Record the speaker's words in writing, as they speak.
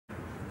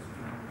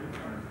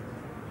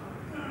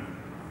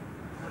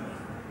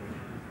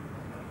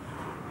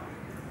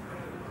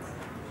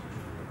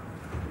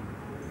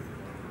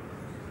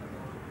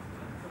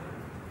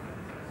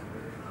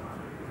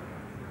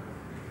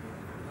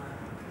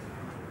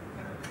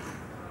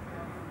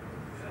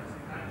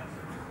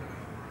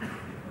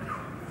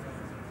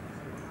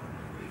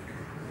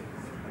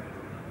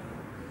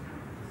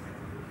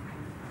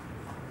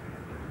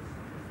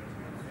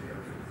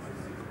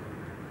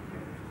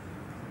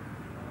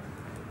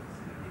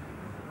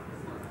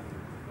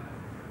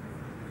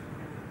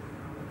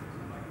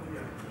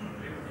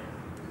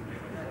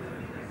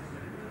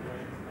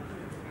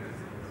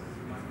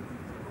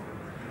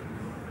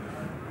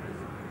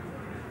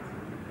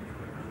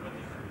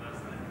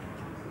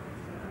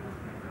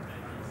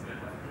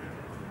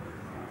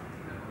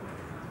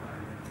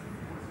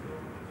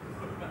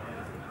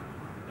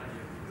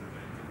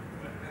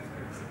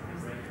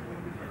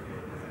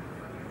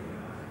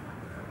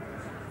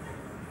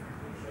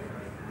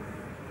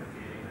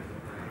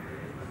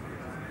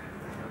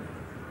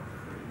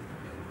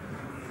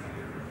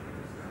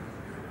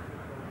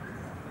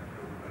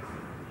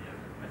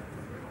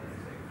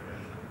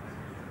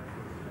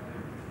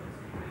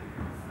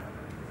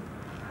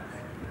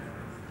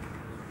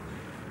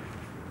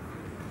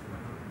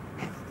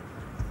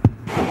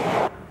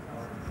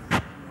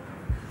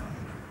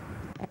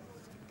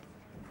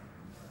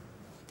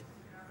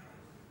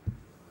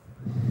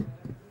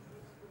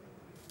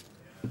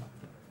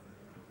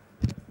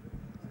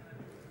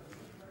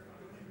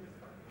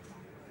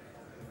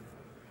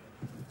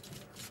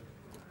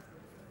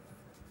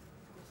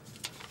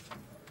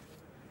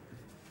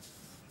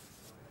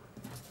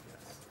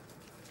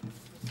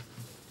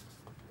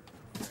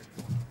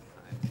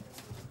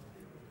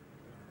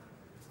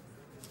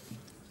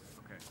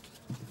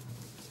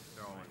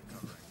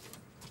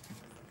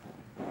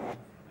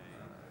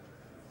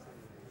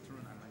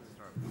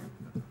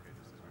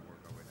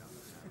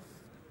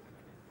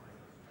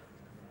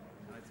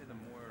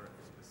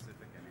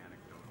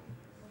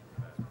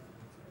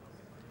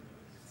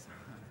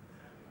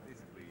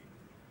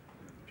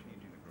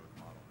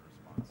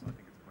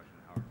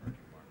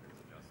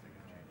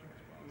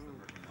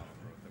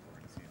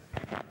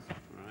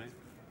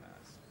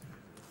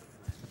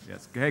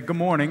Hey, good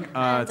morning. It's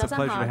a 早上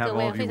pleasure 好， to have 各 all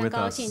位， of 非 you 常 with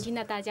高 us 兴今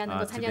天大家能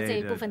够参加这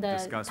一 today 部分 to 的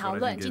discuss 讨 what I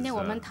论。 think 今天 is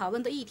我们讨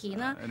论的议题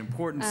呢， an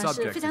important 是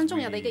subject 非 as 常重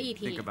要的 we 一个议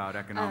题 think。about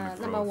economic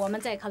那么我 growth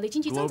们在考虑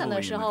经济增长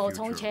的时 globally in 候， the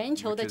从 future, 全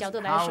球的 which 角 is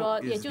度来 how 说，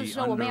 is 也就是 the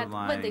说，我们要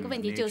问的一个 underlying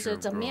问题就 nature 是 of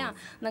怎么样 growth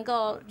能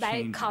够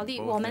来 changing 考虑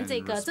both 我们 in 这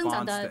个增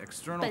长 response 的 to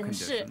external 本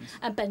质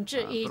conditions, 本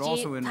质，以 but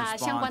及 also in 它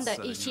相关的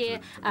response 一 to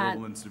些 the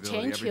global instability,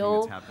 全 everything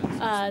球 that's happened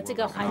since the 这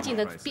个 world 环境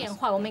的 economic 变 crisis.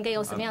 化，我们应该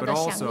有什么样 But 的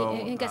想， also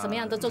应该什么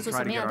样的做 to 出 try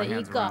什 to 么 get 样 our 的一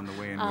hands 个 around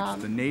the way in which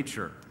the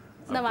nature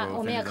那么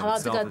我们也考虑到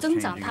这个增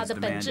长它的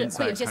本质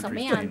会有些什么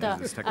样的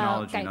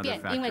改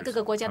变，因为各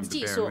个国家的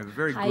技术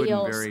还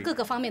有各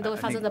个方面都会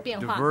发生的变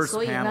化，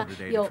所以呢，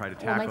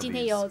我们今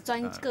天有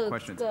各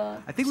个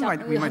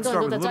有很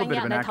多的专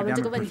家来讨论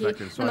这个问题。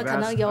那么可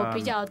能有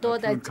比较多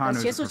的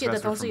学术界的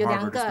同事，有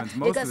2个，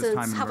一个是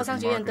哈佛商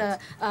学院的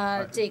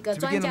这个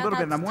专家，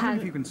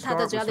他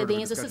的主要的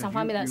领域是市场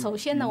方面的。首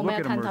先呢，我们要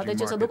探讨的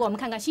就是，如果我们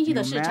看看新兴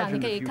的市场，你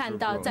可以看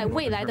到在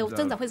未来的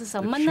增长会是什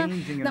么呢？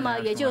那么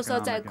也就是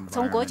说，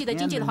从国际的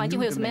经济的环境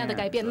会有什么样的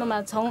改变？那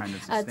么从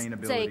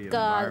这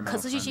个可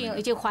持续性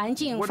以及环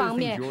境方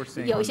面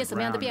有一些什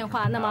么样的变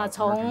化？那么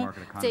从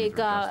这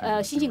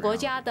个新兴国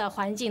家的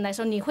环境来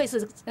说，你会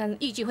是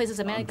预计会是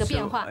什么样一个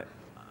变化？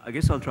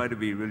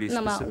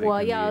那么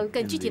我要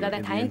更具体的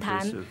来谈一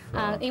谈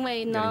因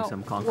为呢，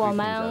我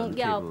们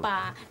要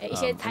把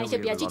谈一些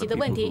比较具体的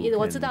问题。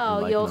我知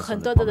道有很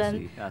多的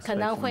人可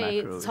能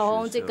会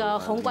从这个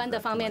宏观的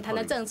方面谈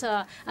的政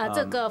策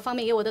这个方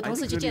面由我的同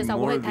事去介绍，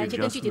我会谈一些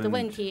更具体的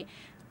问题。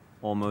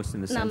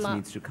那么，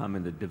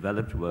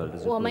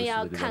我们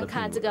要看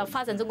看这个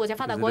发展中国家、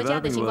发达国家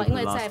的情况，因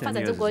为在发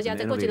展中国家，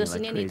在过去的10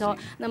年里头，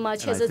那么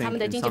确实他们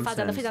的经济发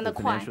展得非常的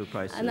快。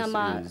那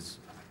么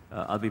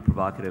，I'll be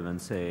provocative and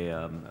say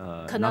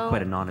not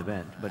quite a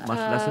non-event, but much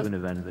less of an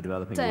event in the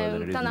developing world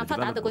than it is in the 当然，发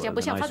达的国家不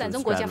像发展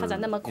中国家发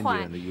展那么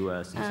快。比如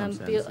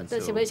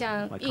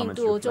像印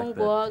度、中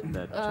国，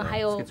还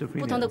有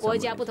不同的国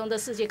家、不同的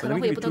世界，可能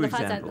会有不同的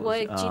发展。我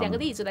举2个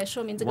例子来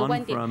说明这个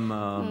观点。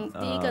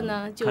第一个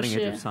呢，就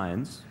是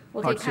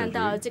我可以看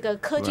到这个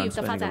科技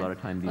的发展。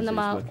那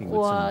么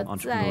我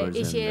在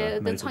一些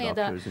跟创业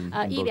的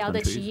医疗的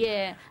企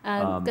业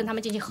跟他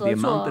们进行合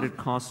作。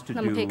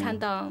那么可以看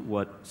到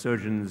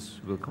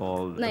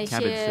那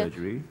些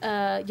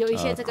有一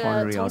些这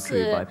个从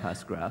事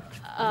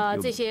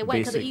这些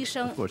外科的医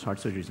生，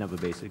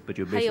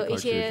还有一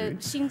些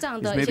心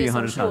脏的一些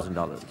手术，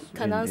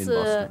可能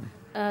是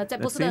在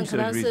波士顿可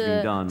能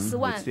是10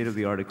万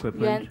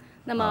元。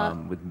那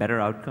么，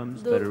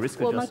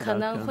我们可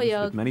能会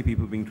有，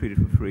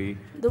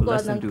如果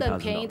能更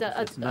便宜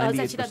的，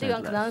在其他地方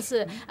可能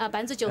是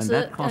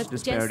90%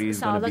减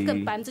少了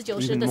更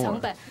90%的成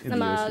本。那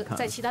么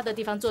在其他的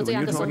地方做这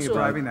样的手术，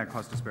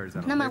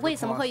那么为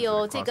什么会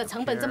有这个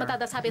成本这么大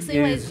的差别？是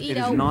因为医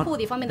疗护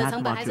理方面的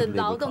成本，还是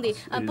劳动力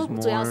不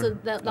主要是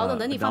劳动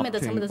能力方面的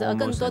成本的，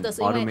更多的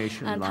是因为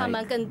他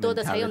们更多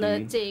的采用的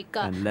这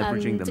个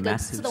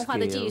自动化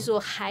的技术，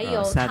还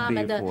有他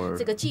们的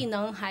这个技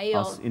能，还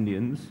有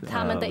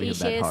他们的一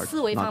些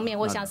思维方面，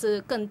我想是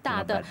更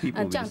大的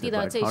降低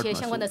了这些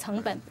相关的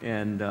成本。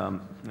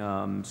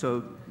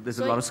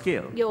所以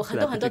有很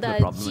多的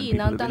技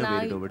能，当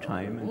然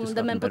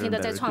人们不停地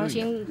在创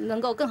新，能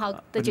够更好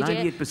的解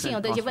决现有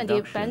的一些问题。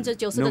90%的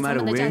成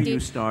本的降低，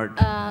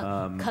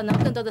可能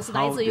更多的是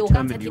来自于我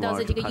刚才提到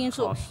这几个因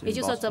素，也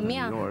就是说，怎么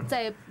样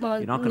在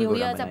纽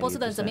约、在波士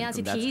顿怎么样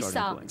去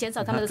减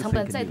少他们的成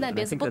本，在那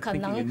边是不可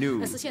能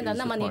实现的。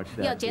那么你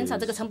要减少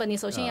这个成本，你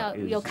首先要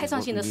有开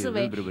创性的思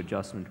维。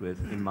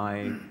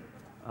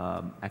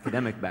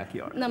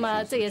那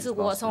么这也是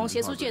我从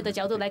学术界的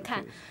角度来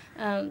看，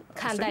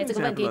看待这个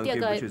问题。第2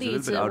个例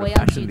子我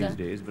要举的，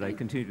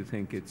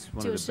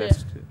就是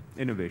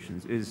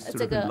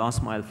这个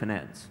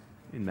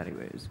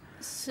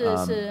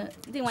是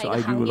另外一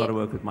个行业，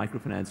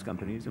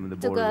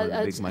这个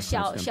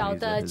小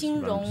的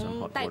金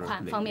融贷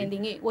款方面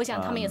领域，我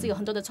想他们也是有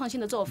很多的创新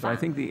的做法。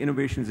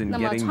那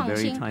么创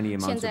新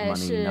现在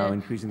是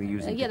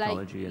越来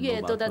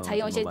越多的采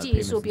用一些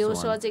技术，比如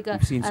说这个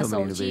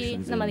手机，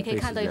那么你可以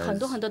看到有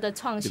很多的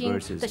创新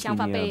的想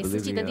法被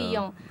实际的利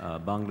用。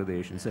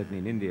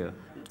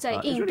在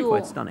印度，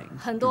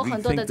很多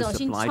的这种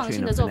创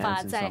新的做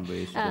法在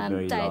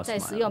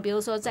使用，比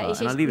如说在一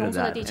些农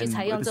村的地区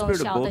采用这种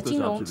小的金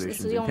融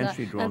使用的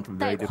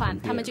贷款，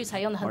他们去采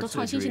用了很多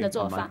创新性的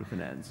做法。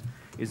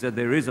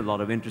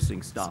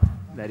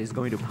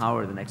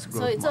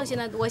所以这些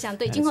呢，我想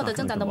对今后的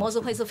增长的模式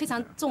会是非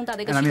常重大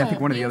的一个驱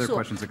动因素。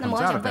那么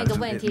我想问一个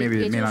问题，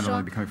也就是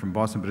说，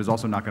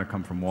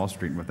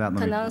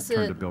可能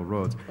是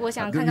我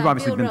想看看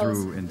Bill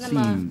Rhodes，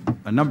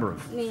那么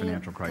你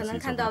可能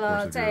看到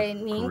了在在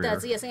您的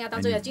职业生涯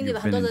当中也经历了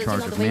很多的金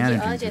融的危机，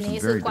而且您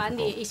是管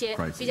理一些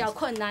比较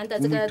困难的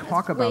这个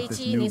危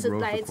机。您是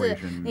来自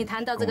你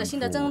谈到这个新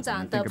的增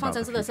长的方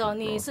程式的时候，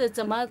你是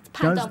怎么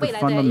判断未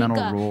来的一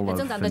个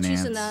增长的趋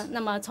势呢？那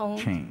么从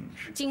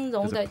金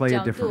融的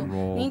角度，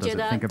您觉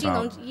得金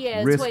融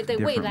业会对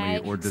未来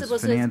是不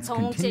是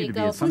从这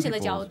个风险的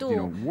角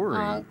度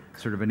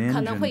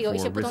可能会有一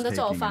些不同的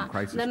做法？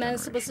人们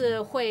是不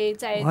是会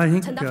在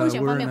承担风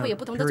险方面会有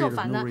不同的做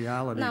法呢？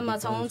那么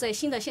从这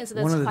新的现实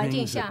的环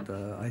境下，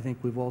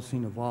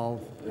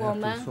我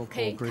们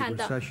可以看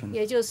到，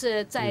也就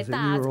是在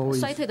大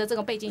衰退的这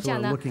个背景下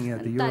呢，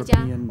大家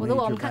如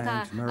果我们看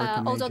看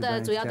欧洲的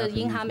主要的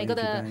银行、美国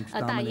的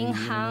大银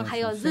行，还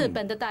有日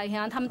本的大银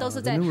行，他们都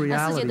是在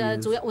世界的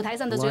主要舞台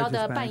上的主要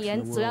的扮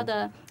演、主要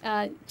的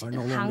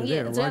行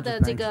业、主要的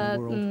这个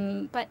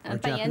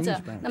扮演者。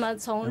那么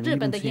从日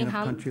本的银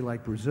行，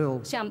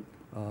像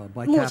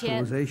目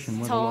前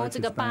从这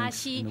个巴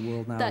西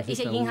的一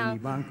些银行。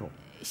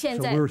现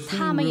在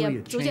他们也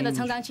逐渐的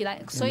成长起来，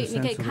所以你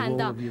可以看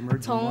到，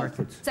从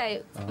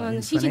在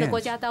新兴的国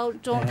家当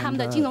中，他们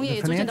的金融业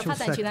也逐渐的发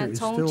展起来。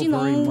从金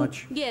融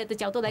业的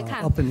角度来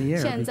看，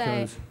现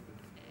在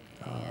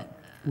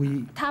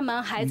他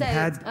们还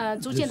在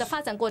逐渐的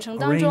发展过程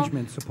当中。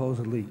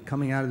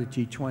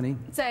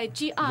在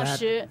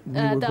G20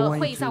的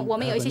会议上，我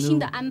们有一些新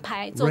的安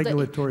排做的，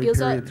比如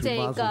说这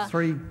个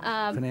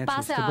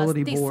巴塞尔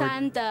第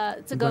3的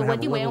这个稳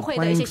定委员会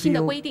的一些新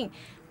的规定。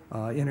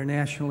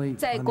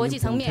在国际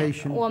层面，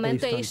我们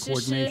对实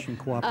施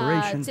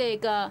这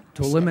个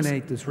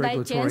来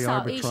减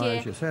少一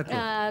些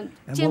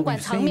监管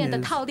层面的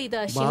套利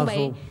的行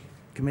为。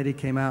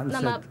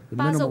那么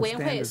巴塞尔委员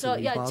会说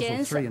要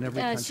减少，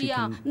需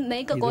要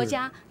每个国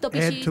家都必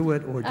须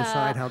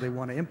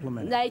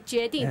来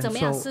决定怎么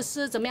样实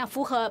施，怎么样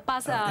符合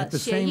巴塞尔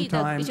协议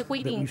的一些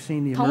规定。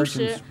同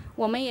时，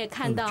我们也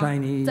看到，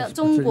在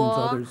中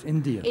国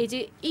以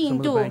及印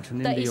度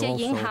的一些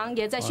银行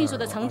也在迅速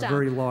的成长，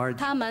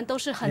他们都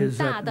是很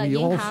大的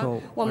银行。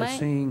我们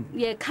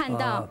也看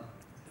到。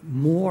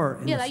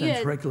越来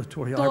越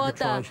多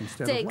的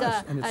这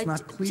个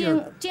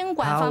监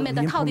管方面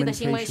的套利的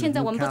行为，现在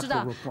我们不知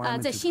道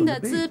在新的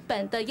资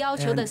本的要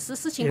求的实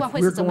施情况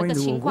会是怎么个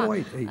情况。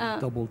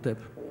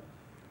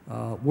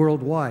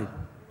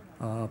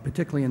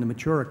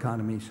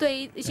对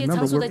于一些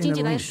成熟的经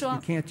济来说，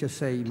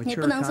你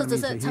不能说只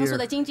是成熟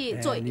的经济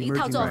做一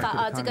套做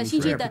法，这个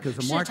新兴的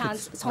市场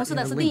从事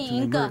的是另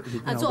一个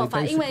做法，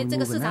因为这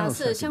个市场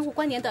是相互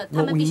关联的，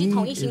他们必须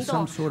统一行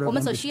动。我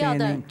们所需要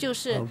的就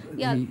是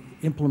要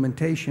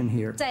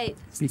在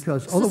实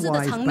施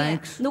的层面，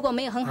如果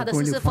没有很好的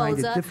实施，否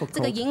则这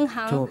个银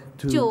行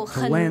就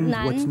很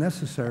难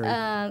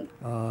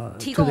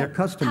提供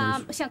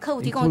向客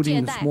户提供借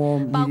贷，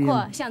包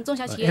括向中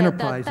小企业的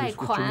贷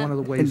款。Do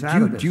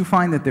you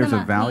find that there's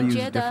a values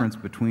difference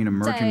between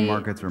emerging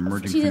markets or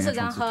emerging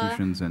financial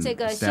institutions and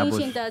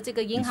established?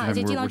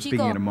 We're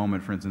speaking at a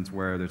moment, for instance,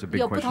 where there's a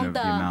big question of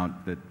the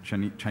amount that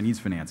Chinese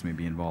finance may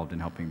be involved in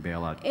helping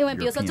bail out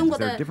Europeans. Is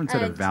there a different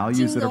set of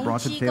values that are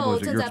brought to the table?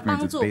 Or is it your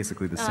experience it's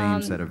basically the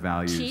same set of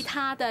values? 其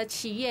他的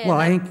企业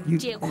来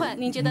解困，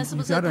您觉得是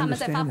不是他们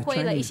在发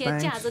挥了一些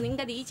价值？你应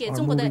该理解，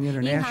中国的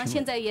银行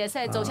现在也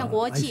在走向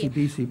国际，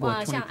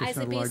像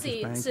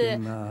ICBC 是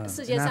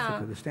世界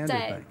上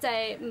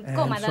在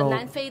购买了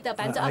南非的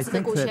20%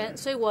的股权，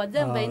所以我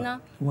认为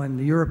呢，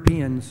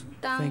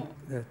当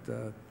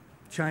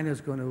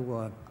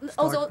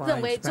欧洲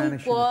认为中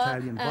国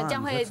将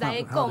会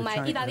来购买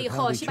意大利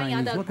或西班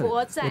牙的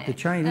国债，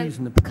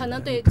可能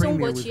对中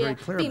国企业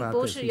并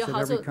不是有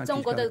好处。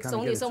中国的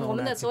总理说，我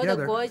们的所有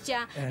的国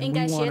家应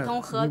该协助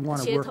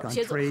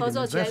合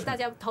作起来，大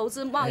家投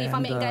资贸易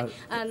方面应该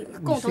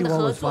共同的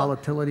合作。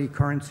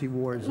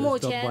目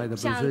前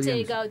像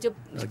这个就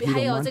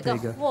还有这个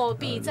货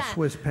币战，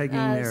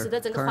使得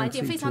整个环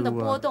境非常的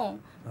波动。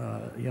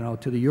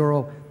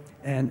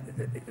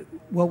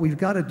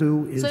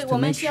所以我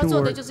们需要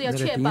做的就是要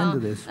确保，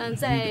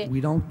在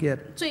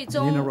最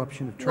终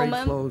我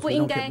们不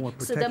应该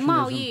使得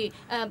贸易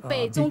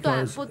被中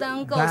断，不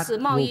能够使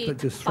贸易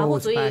保护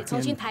主义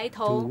重新抬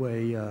头。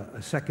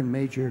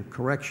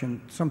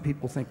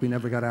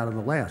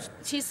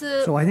其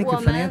实我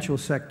们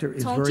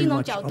从金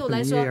融角度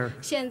来说，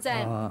现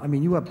在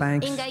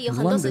应该有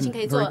很多事情可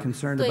以做。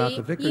对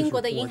于英国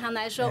的银行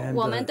来说，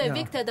我们对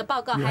Victor 的报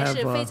告还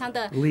是非常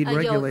的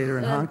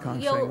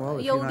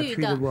忧虑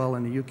的。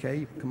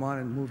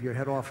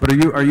But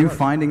are you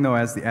finding though,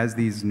 as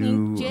these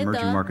new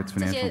emerging markets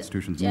financial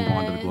institutions move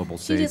on to the global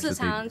stage,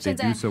 that they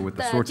do so with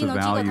the sorts of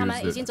values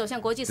that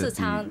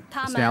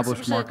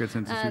established markets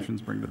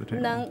institutions bring to the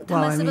table? 他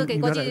们是不是给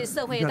国际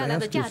社会带来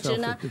的价值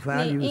呢？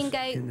你应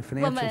该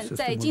问问，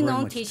在金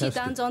融体系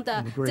当中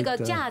的这个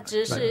价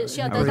值是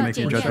需要得到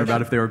检验的。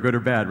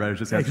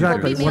我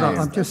并没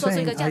有做出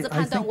一个价值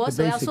判断，我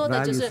所要说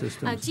的就是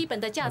基本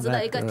的价值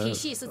的一个体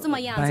系是这么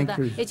样子的，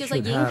也就是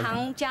银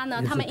行家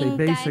呢，他们应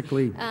该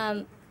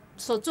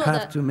所做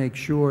的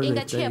应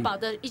该确保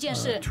的一件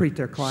事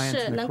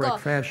是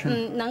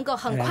能够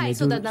很快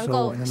速的能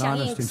够响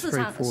应市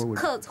场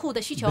客户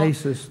的需求。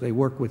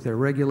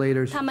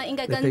他们应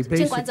该跟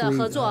监管者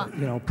合作，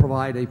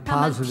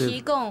他们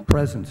提供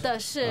的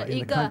是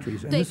一个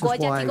对国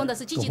家提供的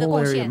是积极的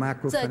贡献，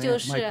这就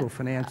是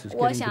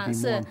我想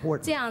是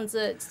这样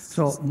子，使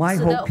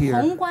得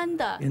宏观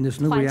的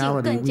环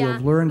境更加，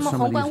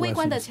宏观微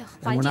观的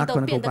环境都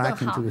变得更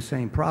好。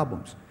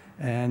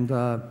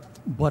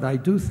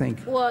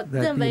我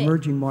认为，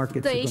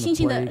对于新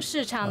兴的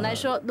市场来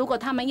说，如果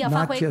他们要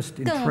发挥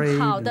更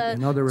好的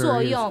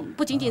作用，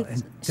不仅仅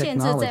限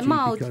制在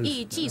贸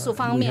易技术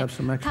方面，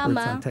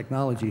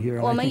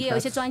我们也有一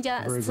些专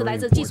家是来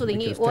自技术领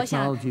域，我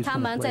想他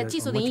们在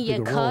技术领域也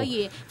可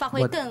以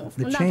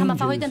让他们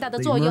发挥更大的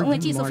作用，因为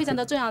技术非常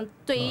的重要。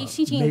对于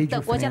新兴的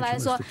国家来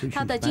说，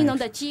它的金融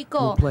的机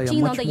构、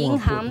金融的银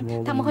行，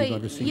他们会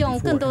用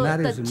更多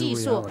的技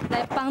术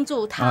来帮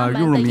助他们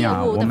的业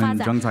务的发展。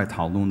正在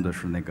讨论的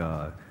是那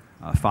个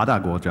发达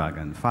国家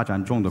跟发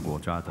展中的国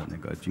家的那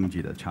个经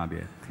济的差别。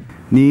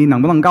你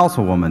能不能告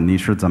诉我们你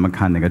是怎么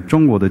看那个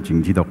中国的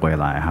经济的未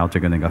来，还有这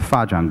个那个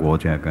发展国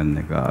家跟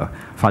那个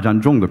发展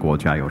中的国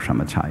家有什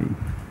么差异？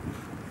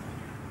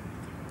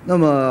那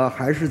么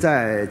还是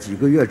在几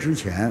个月之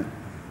前，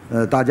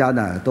大家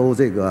呢都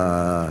这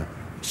个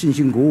信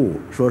心鼓舞，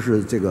说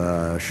是这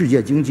个世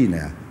界经济呢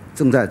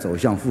正在走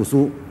向复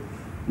苏。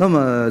那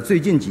么最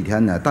近几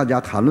天呢，大家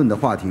谈论的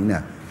话题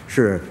呢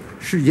是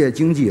世界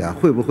经济啊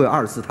会不会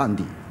2次探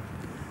底？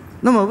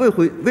那么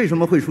为什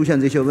么会出现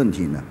这些问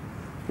题呢？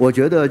我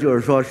觉得就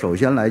是说，首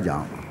先来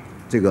讲，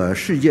这个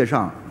世界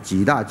上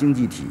几大经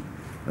济体，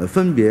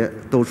分别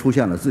都出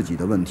现了自己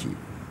的问题。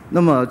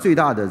那么最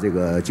大的这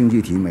个经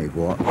济体美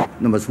国，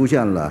那么出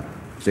现了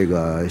这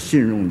个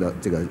信用的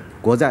这个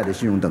国债的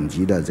信用等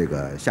级的这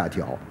个下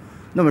调。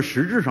那么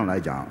实质上来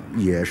讲，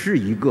也是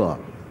一个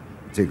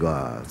这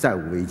个债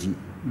务危机。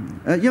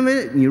因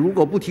为你如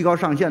果不提高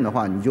上限的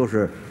话，你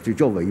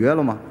就违约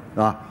了嘛，是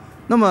吧？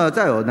那么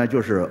再有呢，就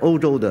是欧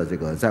洲的这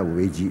个债务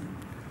危机。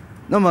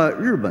那么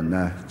日本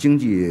呢，经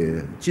济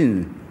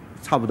近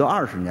差不多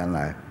20年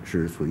来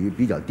是处于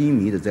比较低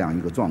迷的这样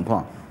一个状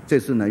况。这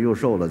次呢，又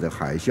受了这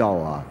海啸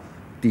啊、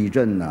地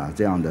震啊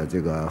这样的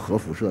这个核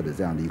辐射的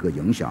这样的一个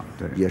影响，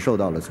也受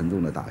到了沉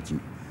重的打击。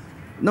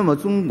那么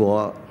中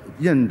国、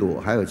印度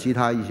还有其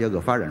他一些个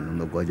发展中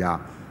的国家，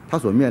它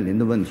所面临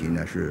的问题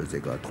呢是这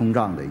个通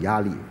胀的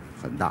压力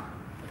很大。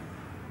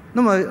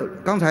那么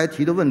刚才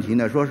提的问题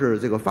呢，说是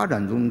这个发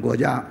展中国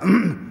家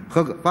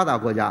和发达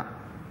国家，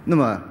那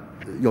么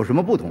有什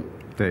么不同？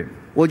对，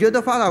我觉得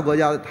发达国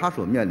家它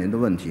所面临的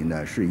问题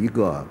呢，是一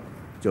个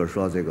就是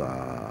说这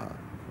个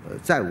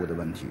债务的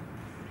问题。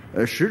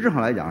实质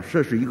上来讲，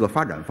这是一个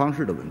发展方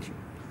式的问题。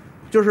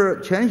就是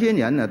前些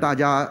年呢，大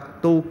家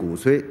都鼓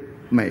吹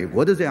美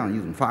国的这样一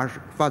种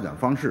发展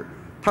方式，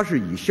它是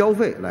以消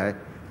费来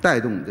带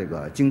动这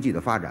个经济的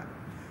发展，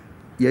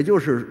也就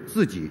是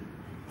自己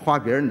花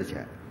别人的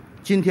钱，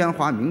今天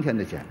花明天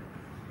的钱，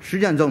实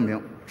践证明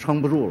撑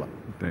不住了，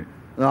对，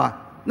是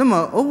吧？那么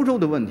欧洲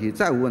的问题，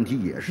债务问题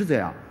也是这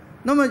样。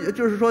那么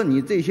就是说，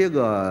你这些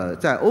个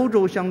在欧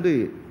洲相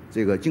对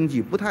这个经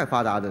济不太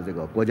发达的这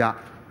个国家，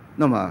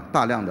那么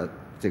大量的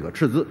这个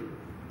赤字，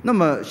那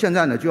么现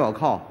在呢就要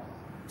靠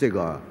这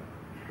个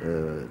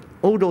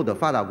欧洲的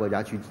发达国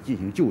家去进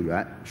行救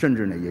援，甚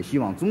至呢也希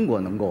望中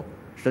国能够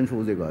伸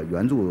出这个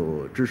援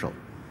助之手。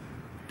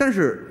但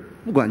是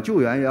不管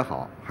救援也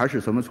好，还是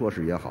什么措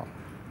施也好，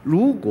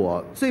如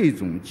果这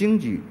种经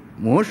济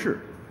模式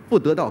不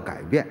得到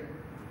改变，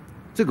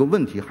这个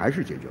问题还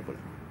是解决不了。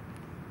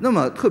那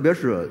么特别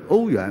是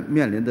欧元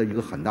面临的一个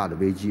很大的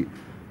危机，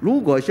如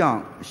果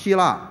像希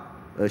腊、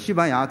西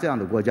班牙这样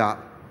的国家，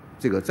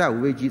这个债务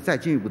危机再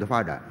进一步的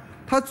发展，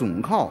它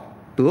总靠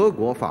德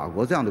国、法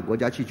国这样的国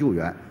家去救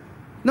援，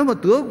那么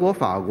德国、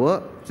法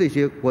国这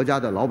些国家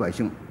的老百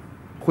姓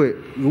会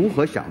如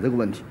何想这个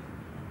问题？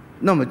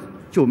那么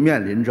就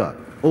面临着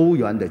欧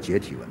元的解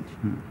体问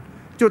题。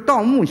就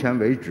到目前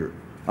为止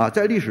啊，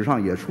在历史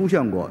上也出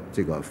现过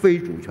这个非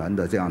主权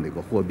的这样的一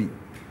个货币，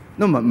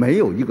那么没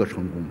有一个成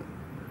功的。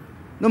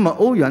那么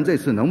欧元这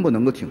次能不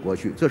能够挺过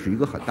去，这是一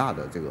个很大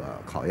的这个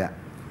考验。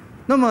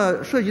那么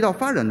涉及到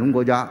发展中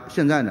国家，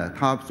现在呢，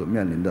它所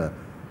面临的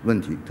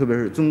问题，特别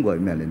是中国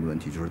面临的问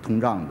题，就是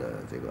通胀的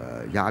这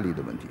个压力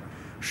的问题。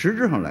实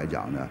质上来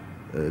讲呢，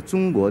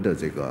中国的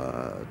这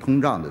个通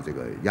胀的这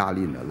个压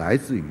力呢，来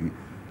自于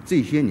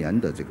这些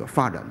年的这个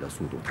发展的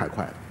速度太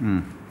快了，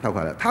太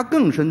快了。它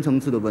更深层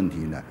次的问题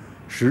呢，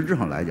实质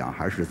上来讲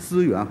还是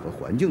资源和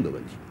环境的问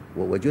题。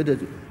我觉得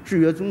制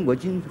约中国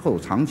今后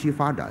长期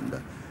发展的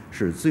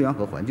是资源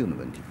和环境的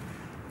问题。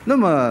那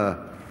么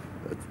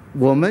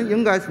我们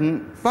应该从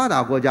发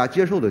达国家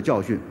接受的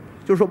教训，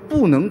就是说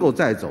不能够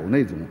再走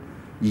那种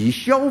以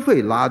消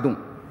费拉动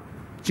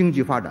经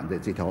济发展的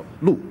这条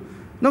路。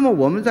那么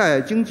我们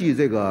在经济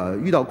这个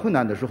遇到困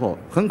难的时候，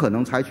很可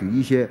能采取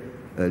一些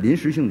临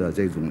时性的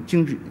这种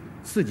经济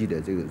刺激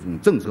的这种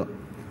政策，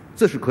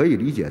这是可以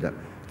理解的。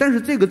但是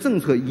这个政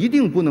策一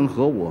定不能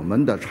和我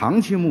们的长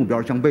期目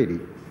标相背离。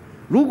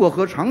如果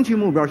和长期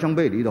目标相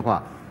背离的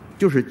话，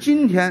就是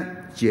今天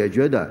解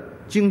决的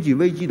经济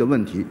危机的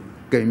问题，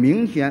给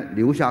明天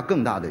留下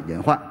更大的隐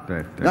患。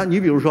对。那你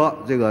比如说，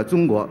这个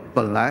中国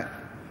本来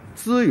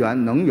资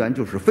源能源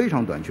就是非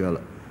常短缺了，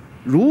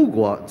如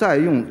果再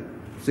用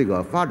这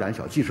个发展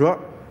小汽车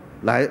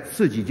来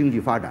刺激经济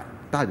发展、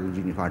带动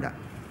经济发展，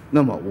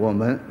那么我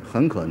们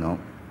很可能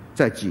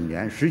在几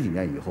年、十几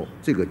年以后，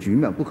这个局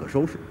面不可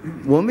收拾。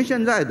我们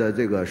现在的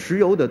这个石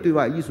油的对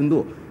外依存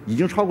度已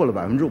经超过了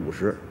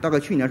50%，大概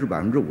去年是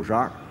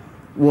52%。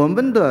我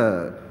们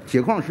的铁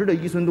矿石的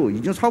依存度已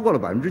经超过了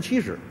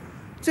70%，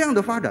这样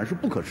的发展是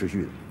不可持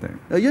续的。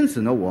对。因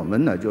此呢，我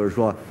们呢就是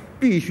说，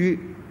必须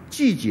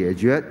既解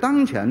决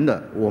当前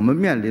的我们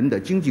面临的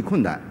经济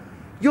困难，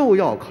又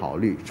要考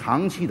虑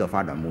长期的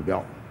发展目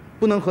标，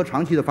不能和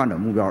长期的发展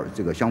目标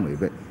这个相违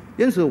背。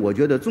因此，我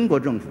觉得中国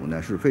政府呢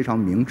是非常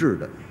明智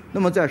的。那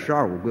么在“十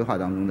二五”规划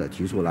当中呢，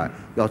提出来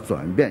要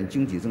转变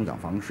经济增长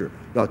方式，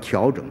要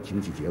调整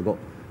经济结构，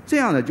这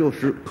样呢就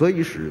是可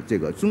以使这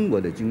个中国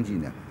的经济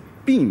呢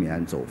避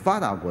免走发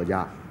达国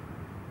家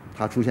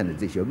它出现的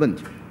这些问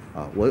题。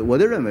我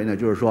的认为呢，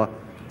就是说，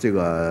这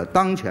个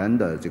当前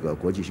的这个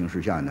国际形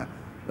势下呢，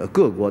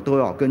各国都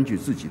要根据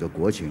自己的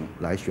国情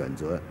来选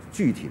择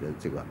具体的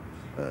这个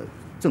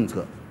政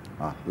策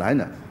来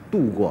呢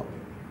度过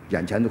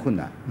眼前的困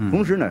难，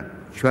同时呢，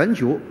全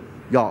球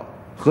要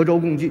合舟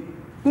共济，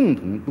共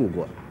同度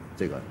过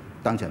这个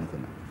当前的困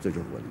难，这就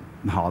是我的。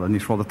好的，你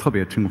说的特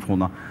别清楚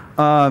呢。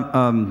So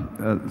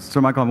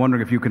Michael, I'm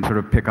wondering if you can sort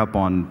of pick up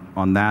on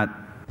that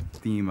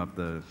theme of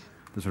the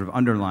sort of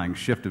underlying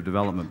shift of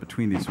development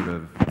between these sort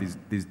of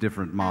these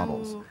different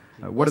models.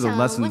 What are the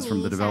lessons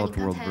from the developed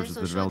world versus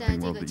the developing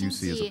world that you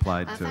see as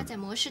applied to this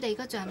debate?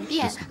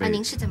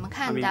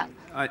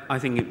 I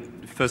think,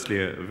 firstly,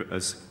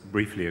 as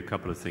briefly, a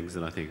couple of things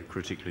that I think are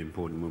critically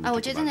important when we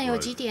talk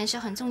about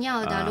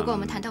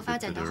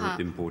growth.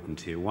 Important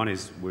here. One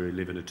is we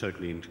live in a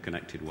totally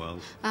interconnected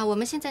world.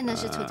 Another is that we're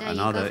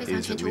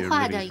living through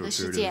a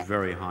period of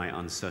very high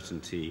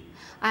uncertainty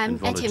and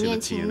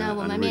volatility and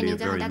really a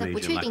very major lack of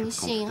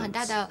confidence.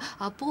 The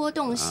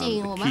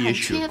key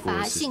issue, of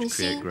course, is to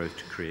create growth,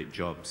 to create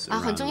jobs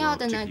around the world,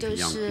 particularly for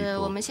young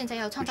people, which is the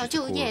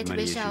core of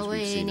many issues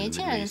we've seen in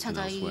the Middle East and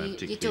elsewhere,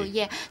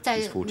 particularly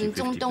these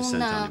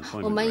 40-50%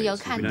 unemployment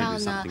rates.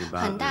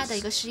 很大的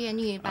一个失业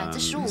率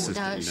，15%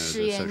的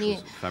失业率。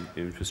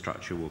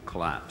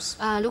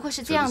如果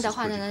是这样的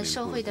话呢，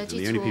社会的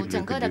基础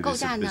整个的构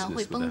架呢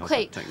会崩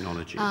溃。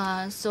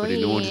所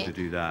以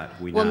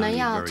我们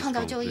要创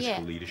造就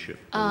业。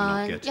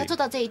要做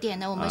到这一点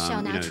呢，我们需要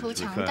拿出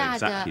强大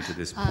的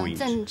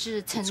政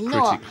治承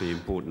诺。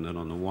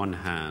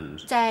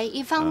在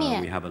一方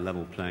面，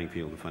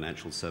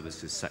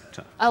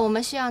我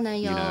们需要呢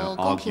有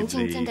公平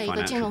竞争的一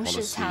个金融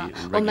市场，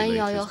我们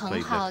要有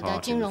很好的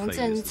金融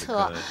政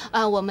策，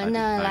我们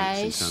呢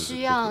来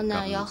需要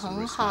呢有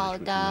很好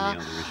的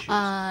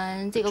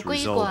这个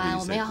规管，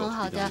我们要很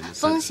好的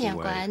风险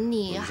管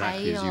理，还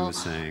有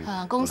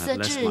公司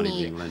治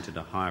理。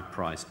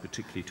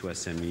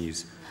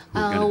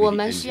我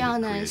们需要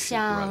呢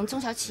向中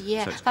小企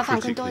业发放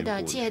更多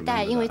的借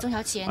贷，因为中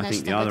小企业呢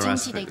是整个经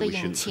济的一个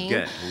引擎。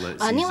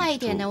另外一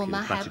点呢，我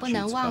们还不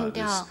能忘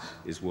掉，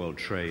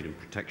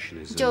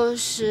就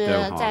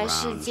是在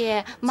世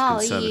界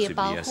贸易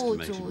保护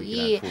主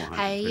义，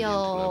还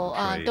有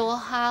多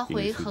哈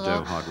回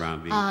合，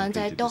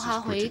在多哈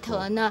回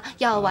合呢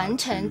要完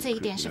成这一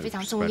点是非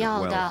常重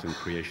要的。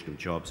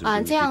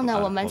这样呢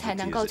我们才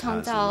能够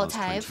创造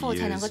财富，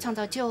才能够创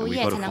造就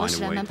业，才能够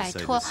使人们摆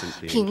脱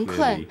贫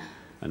困。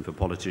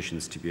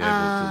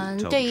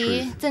对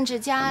于政治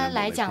家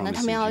来讲呢，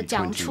他们要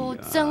讲出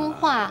真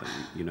话，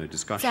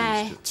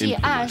在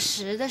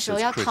G20 的时候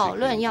要讨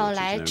论，要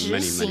来执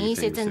行一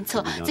些政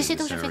策，这些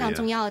都是非常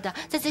重要的。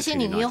在这些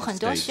领域有很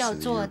多需要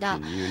做的，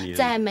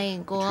在美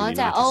国、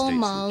在欧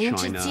盟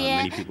之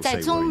间、在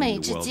中美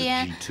之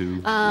间，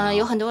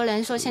有很多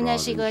人说现在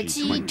是一个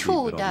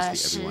G2 的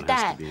时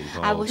代，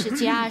而不是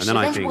G20。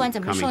但是不管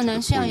怎么说呢，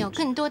需要有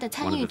更多的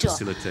参与者。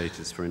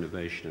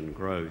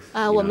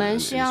我们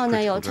需要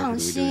呢有创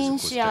新，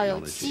需要有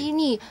激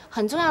励，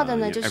很重要的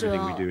呢就是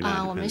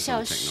我们需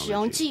要使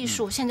用技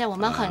术。现在我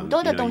们很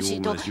多的东西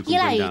都依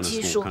赖于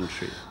技术。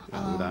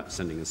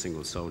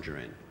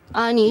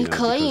你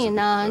可以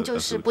呢，就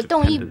是不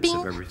动一兵，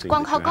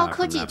光靠高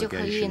科技就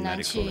可以呢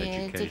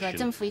去这个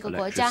征服一个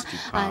国家。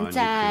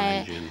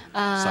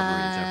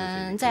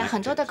在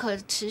很多的可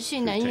持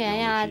续能源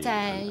呀，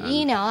在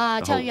医疗啊、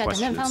教育啊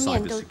等等方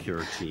面都，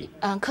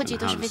科技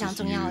都是非常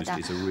重要的。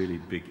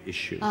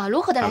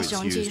如何的来使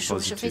用技术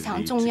是非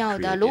常重要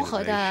的，如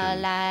何的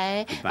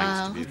来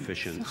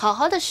好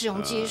好的使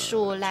用技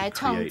术来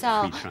创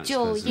造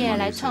就业，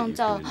来创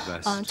造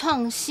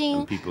创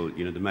新。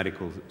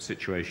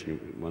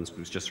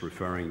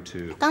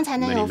刚才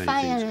呢，有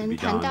发言人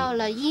谈到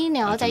了医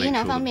疗，在医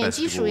疗方面，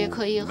技术也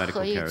可以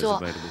做。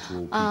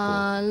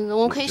我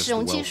们可以使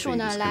用技术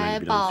呢，来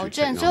保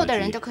证所有的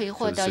人都可以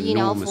获得医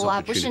疗服务，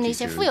而不是那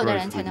些富有的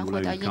人才能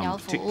获得医疗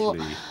服务。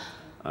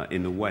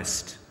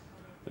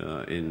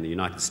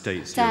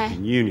在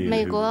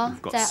美国，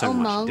在欧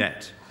盟。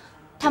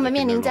他们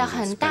面临着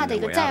很大的一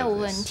个债务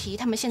问题，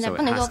他们现在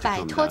不能够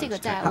摆脱这个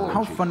债务。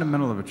How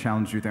fundamental of a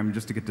challenge do you think? I mean,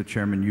 just to get to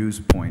Chairman Yu's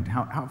point,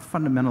 how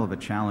fundamental of a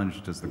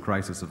challenge does the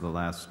crisis of the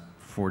last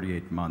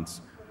 48 months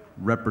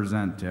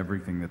represent to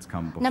everything that's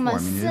come before? 那么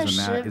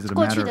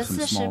过去的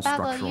48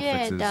个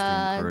月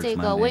的这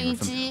个危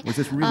机，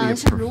是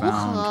如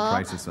何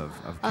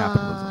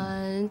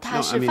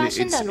它是发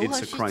生的，如何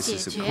去解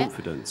决？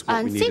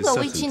这个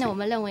危机呢，我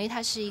们认为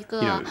它是一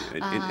个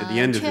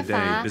缺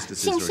乏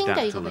信心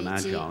的一个危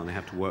机。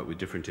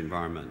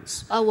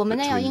我们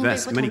呢要应对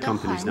不同的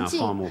环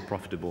境。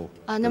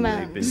那么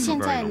现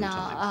在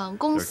呢，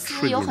公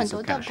司有很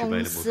多的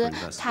公司，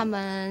他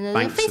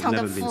们非常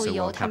的富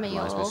有，他们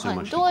有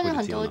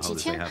很多几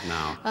千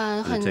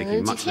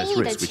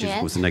亿的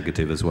钱。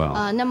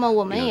那么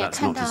我们也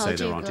看到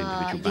这个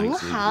银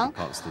行，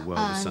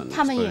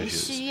他们也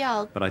需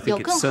要有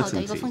更好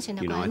的一个风险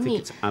的管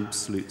理。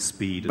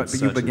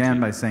But you began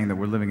by saying that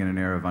we're living in an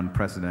era of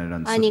unprecedented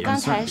uncertainty. 你刚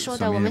才说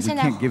的，我们现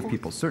在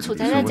处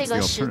在的这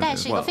个时代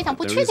是一个非常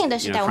不确定的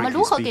时代，我们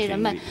如何给人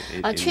们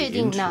确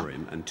定呢？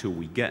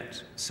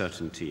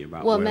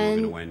我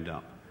们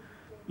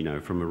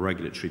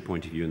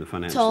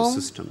从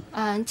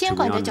监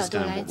管的角度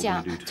来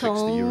讲，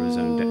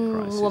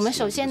我们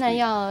首先呢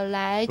要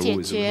来解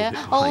决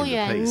欧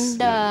元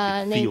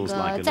的那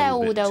个债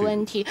务的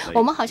问题。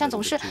我们好像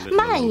总是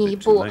慢一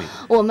步，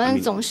我们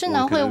总是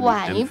呢会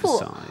晚一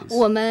步，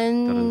我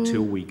们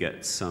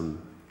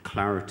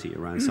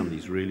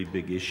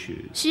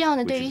需要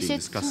呢，对于一些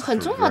很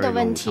重要的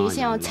问题，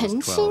先要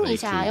澄清一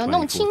下，要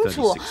弄清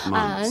楚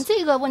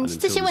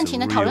这些问题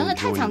呢，讨论了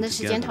太长的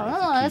时间，讨论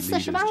了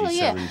48个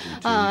月，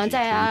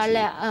在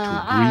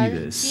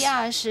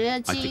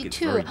G20、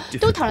G2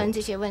 都讨论这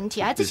些问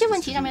题，而这些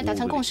问题上面达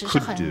成共识是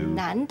很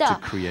难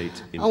的。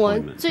我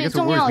最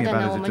重要的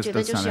呢，我们觉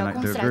得就是要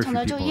公司来创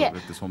造就业。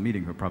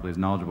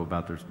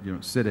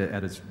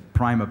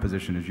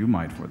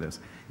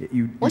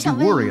我想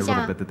问一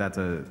下。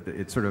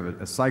It's sort of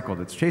a cycle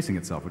that's chasing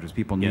itself, which is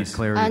people need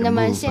clarity. 那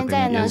么现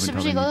在呢，是不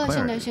是一个恶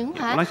性的循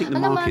环？那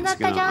么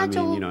大家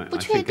就不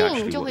确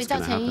定，就会造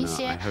成一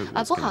些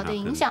不好的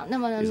影响。那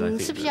么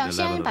是不是要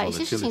先把一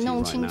些事情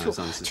弄清楚？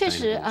确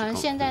实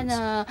现在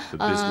呢，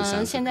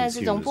现在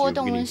这种波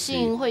动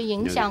性会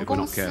影响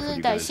公司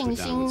的信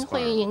心，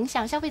会影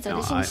响消费者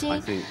的信心。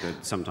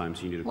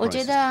我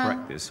觉得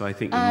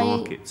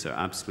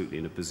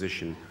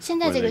现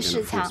在这个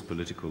市场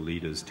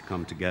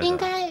应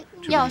该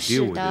要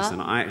使得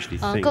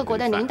各国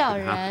的领导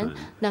人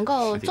能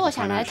够坐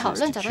下来讨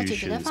论，找到解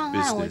决的方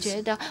案。我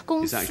觉得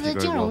公司、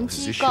金融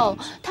机构，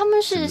他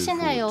们是现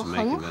在有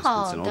很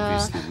好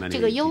的这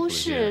个优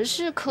势，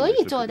是可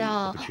以做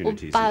到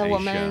把我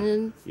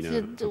们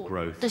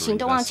的行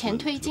动往前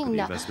推进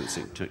的。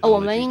我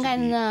们应该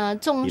呢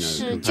重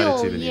视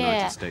就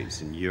业。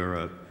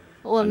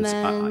我们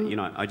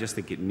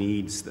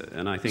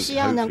需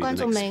要呢关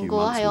注美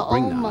国还有欧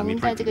盟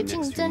的这个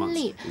竞争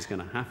力。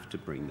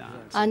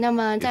那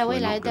么在未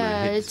来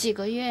的几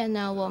个月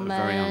呢，我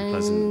们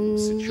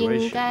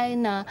应该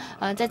呢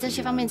在这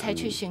些方面采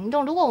取行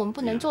动。如果我们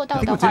不能做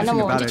到的话，那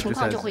么我们的情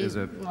况就会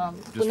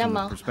不那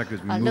么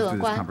乐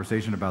观。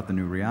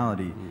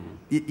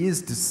It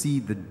is to see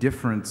the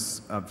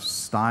difference of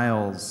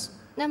styles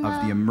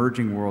of the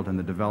emerging world and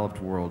the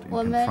developed world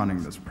in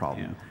confronting this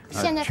problem.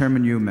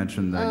 Chairman Yu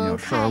mentioned the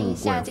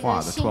 12规划,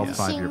 the 12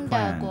 five-year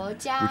plan,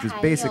 which is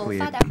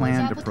basically a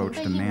planned approach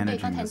to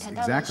managing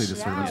exactly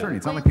this sort of uncertainty.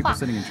 It's not like people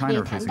sitting in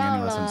China are facing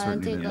any less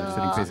uncertainty than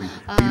they're facing.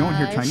 But you don't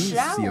hear Chinese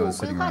CEOs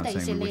sitting around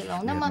saying we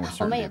have more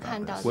certainty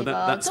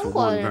about this. 中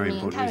国人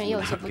民他们也有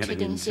一些不确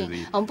定性，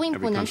我们并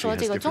不能说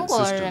这个中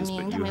国人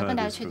民他们有更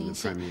大的确定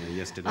性。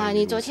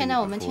你昨天呢，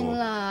我们听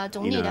了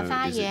总理的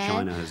发言，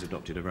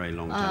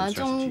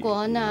中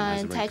国呢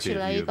采取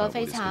了一个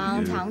非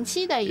常长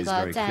期的一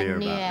个战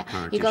略。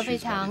一个非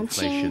常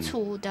清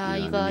楚的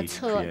一个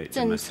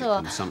政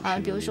策，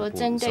比如说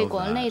针对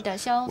国内的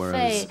消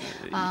费，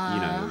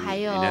还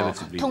有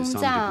通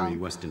胀。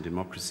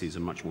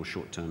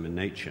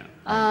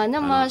那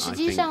么实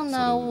际上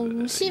呢，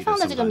西方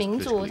的这个民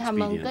主他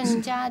们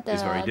更加的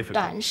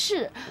短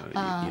视。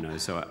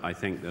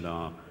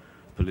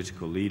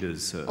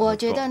我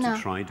觉得呢，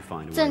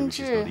政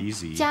治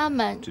家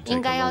们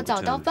应该要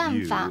找到办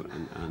法，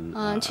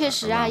确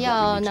实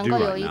要能够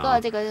有一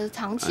个这个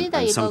长期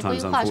的一个规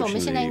划，说我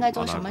们现在应该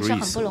做什么是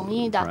很不容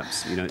易的。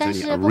但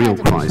是不管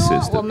怎么说，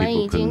我们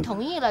已经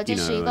同意了，这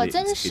是一个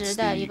真实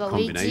的一个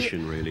危机。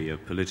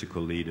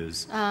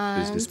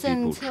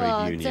政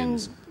策、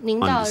领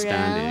导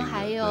人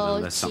还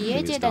有企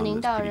业界的领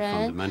导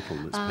人，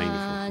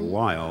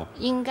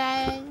应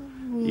该。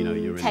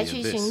采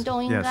取行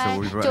动，应该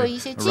就一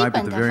些基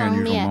本的方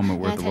面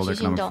来采取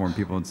行动。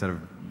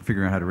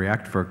Figuring out how to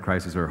react for a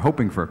crisis or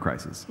hoping for a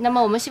crisis. 那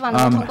么我们希望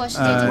能够通过世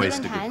界经济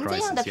论坛这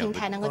样的平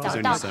台，能够找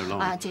到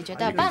解决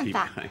的办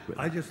法。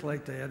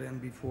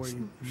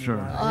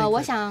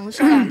我想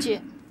说两句。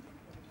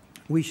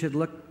We should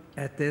look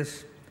at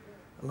this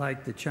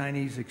like the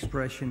Chinese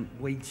expression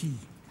危机。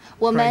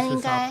我们应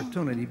该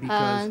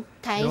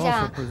谈一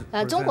下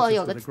中国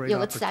有个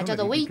词啊，叫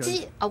做危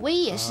机啊，危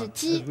也是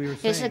机，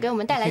也是给我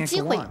们带来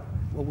机会。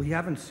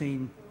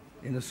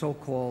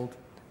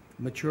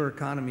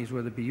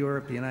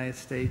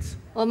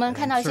我们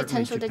看到一些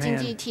成熟的经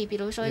济体，比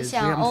如说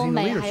像欧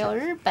美还有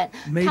日本，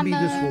他们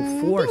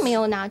并没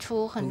有拿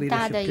出很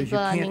大的一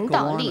个领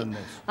导力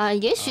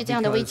也许这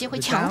样的危机会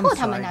强迫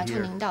他们拿出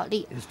领导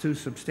力。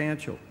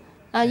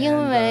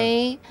因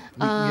为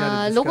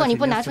如果你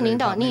不拿出领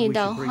导力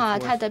的话，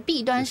它的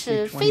弊端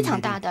是非常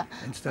大的。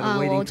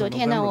昨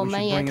天呢，我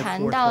们也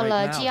谈到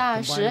了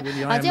G20，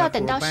这要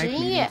等到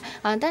11月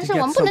但是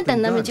我们不能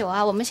等那么久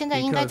啊，我们现在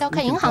应该召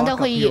开银行的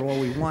会议。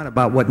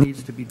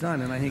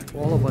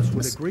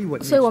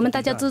所以我们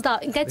大家知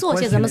道应该做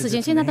些什么事情。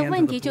现在的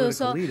问题就是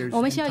说，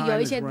我们需要有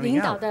一些领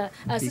导的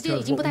时间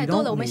已经不太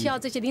多了，我们需要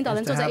这些领导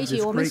人坐在一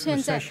起。我们现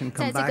在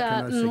在这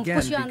个不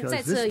希望再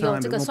次有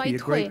这个衰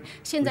退。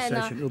现在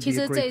呢，其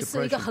实这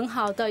是一个很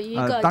好的一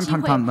个机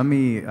会。Let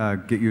me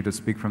get you to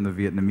speak from the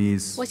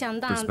Vietnamese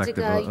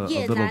perspective a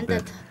little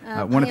bit.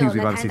 One of the things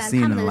we've obviously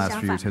seen in the last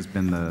few years has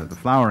been the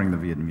flowering of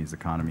the Vietnamese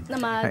economy.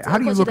 How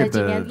do you look at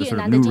the sort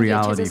of new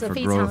reality for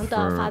growth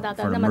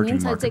for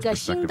emerging markets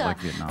perspective like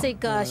Vietnam? 这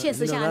个现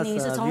实下，你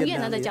是从越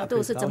南的角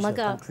度是怎么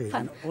个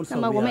看？那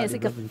么我们也是一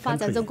个发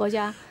展中国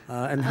家。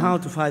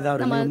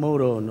那么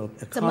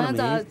怎么样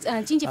的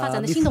经济发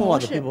展的新的模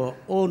式？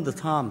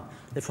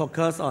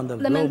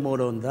人们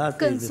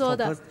更说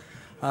的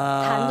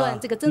谈论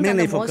这个增长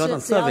的模式，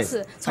主要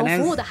是从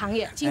服务的行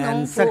业、金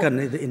融服务，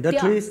第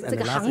二这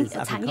个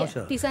产业，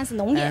第三是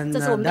农业，这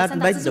是我们的三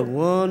大支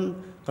柱。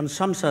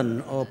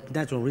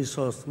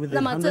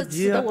那么这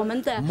使得我们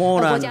的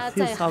国家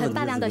在很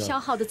大量的消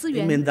耗的资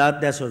源。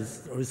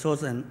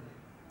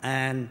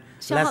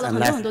消耗了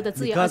很多的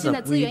资源，而现在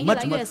资源越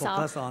来越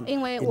少，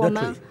因为我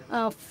们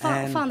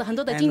放了很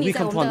多的精力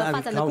在我们的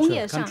发展的工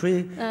业上，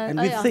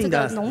这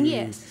个农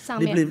业上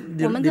面。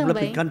我们认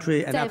为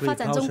在发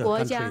展中国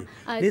家，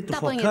大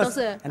部分也都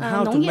是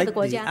农业的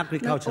国家，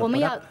我们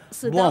要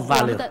使得我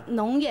们的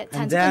农业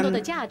产生更多的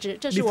价值，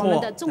这是我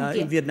们的重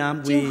点。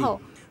今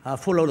后，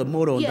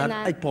越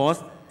南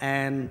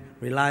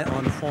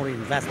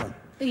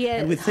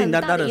也很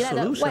大的依赖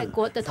了外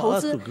国的投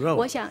资。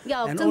我想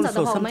要增长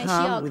的话，我们需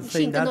要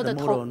吸引更多的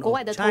国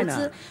外的投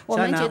资。我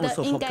们觉得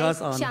应该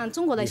向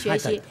中国来学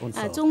习。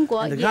中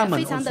国也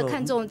非常的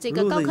看重这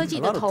个高科技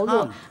的投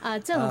入。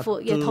政府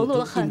也投入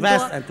了很多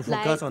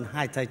来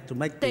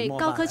对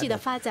高科技的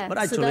发展，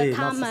使得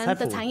他们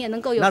的产业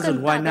能够有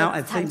更大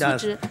的产出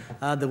值。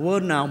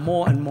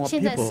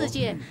现在世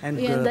界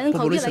人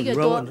口越来越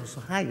多。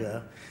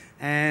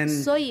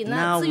所以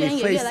呢，资源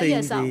也越来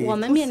越少。我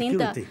们面临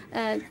的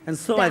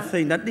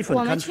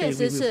我们确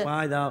实是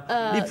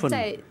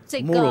在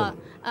这个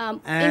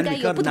应该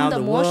有不同的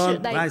模式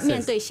来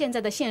面对现在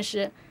的现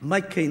实。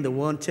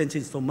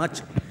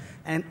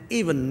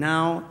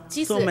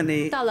即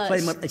使到了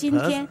今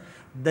天，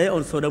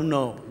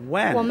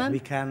我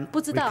们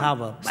不知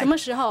道什么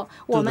时候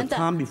我们的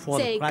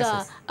这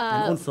个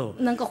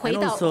能够回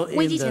到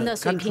危机前的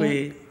水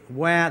平。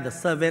Where the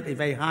survey is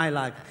very high,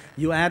 like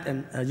U.S.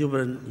 and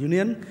European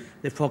Union,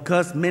 they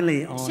focus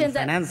mainly on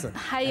finance.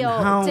 还有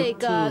这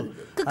个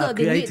各个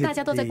领域，大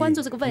家都在关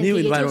注这个问题，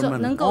也就是说，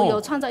能够有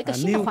创造一个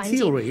新的环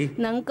境，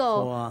能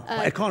够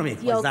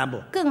有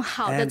更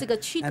好的这个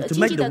经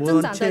济的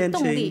增长的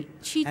动力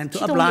驱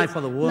动力，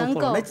能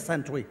够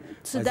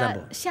使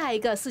得下一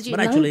个世纪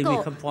能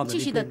够继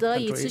续的得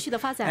以持续的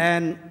发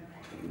展。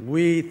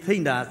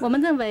我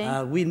们认为，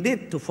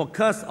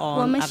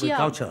我们需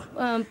要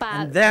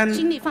把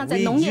精力放在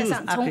农业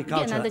上。从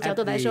越南的角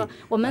度来说，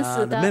我们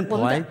使得我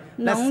们的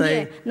农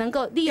业能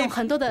够利用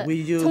很多的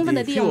充分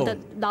的利用的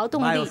劳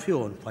动力。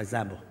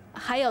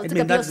还有这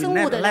个比如生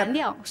物的燃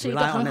料是一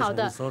个很好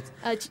的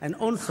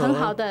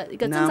一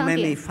个增长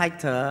点。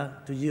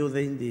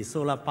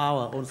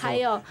还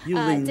有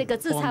这个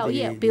制造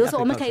业，比如说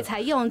我们可以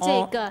采用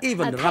这个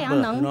太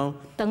阳能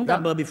等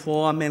等。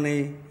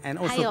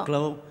还有。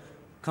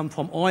还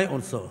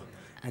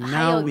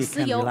有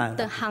石油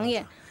的行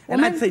业，我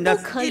们都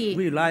可以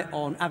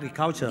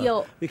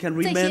有这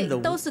些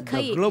都是可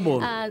以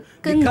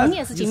跟农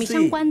业是紧密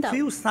相关的，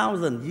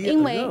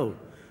因为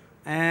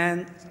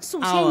数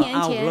千年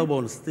前，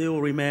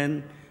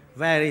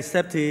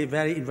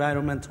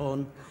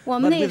我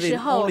们那时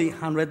候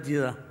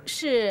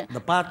是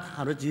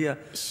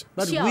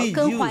需要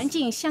跟环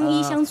境相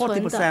依相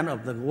存的。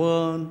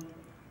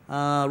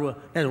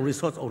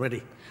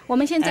我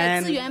们现在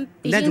资源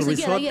已经是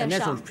越来越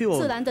少，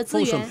自然的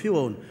资源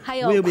还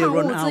有矿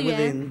物资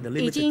源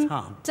已经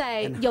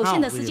在有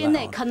限的时间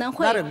内可能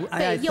会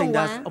被用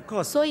完，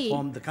所以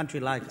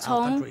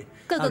从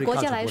各个国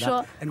家来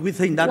说，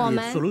我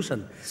们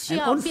需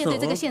要面对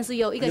这个现实，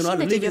有一个新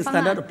的解决方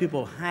案。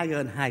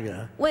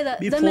为了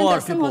人们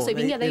的生活水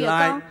平越来越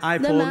高，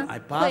人们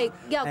会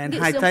要使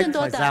用更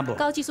多的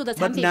高技术的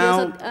产品，比如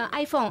说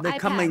iPhone、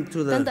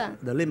iPad 等等。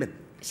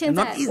现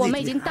在我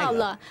们已经到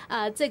了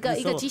这个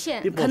一个极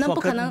限，可能不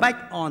可能。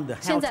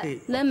现在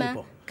人们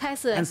开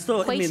始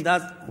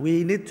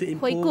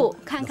回顾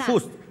看看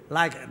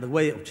like the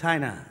way of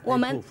China,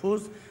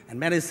 foods and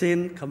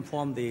medicine come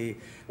from the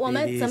some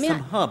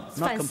herbs,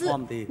 not come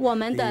from the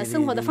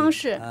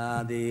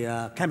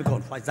chemical,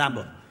 for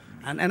example.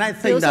 And I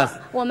think that is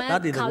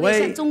the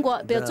way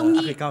the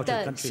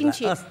agriculture country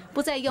like us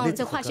need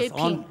to focus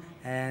on,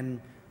 and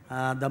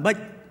the make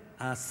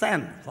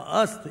sense for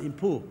us to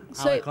improve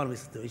our economic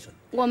situation.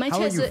 我们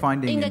确实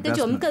应该根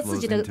据我们各自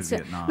己的。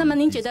那么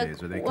您觉得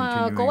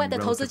国外的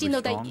投资进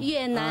入到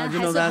越南，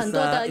还是很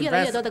多的越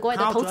来越多的国外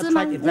的投资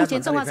吗？目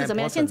前状况是怎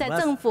么样？现在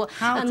政府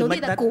努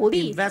力的鼓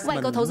励外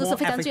国投资是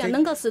非常重要，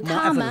能够使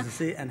他们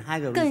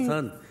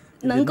更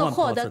能够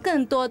获得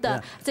更多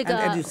的这个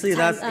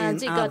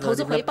投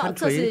资回报，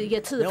这是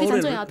也是非常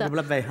重要的。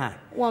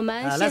我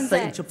们现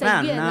在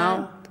在越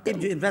南。 If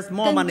you invest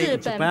more money in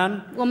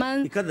Japan,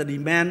 because the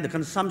demand, the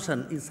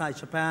consumption inside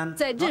Japan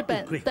在日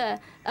本的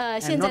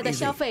现在的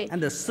消费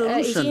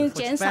已经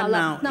减少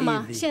了。那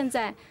么现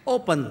在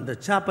open the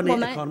Japanese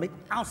economy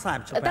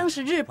outside Japan. 当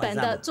时日本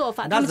的做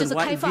法，他们就是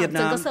开放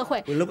整个社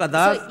会，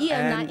所以越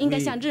南应该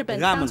向日本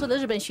当初的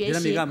日本学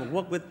习。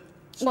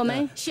我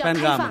们需要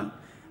开放。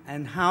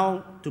And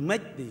how to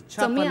make the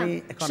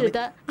Japanese economy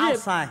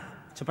outside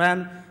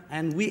Japan,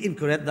 and we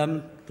encourage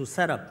them to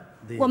set up.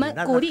 我们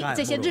鼓励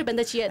这些日本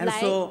的企业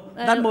来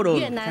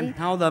越南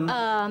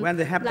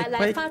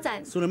来发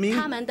展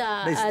他们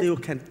的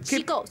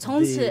机构，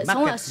从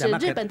而使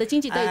日本的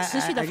经济得以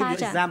持续的发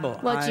展。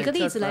我举个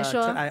例子来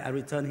说，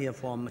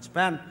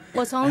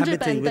我从日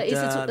本的一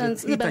次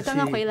日本刚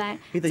刚回来，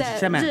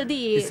在日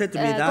立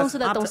公司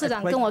的董事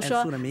长跟我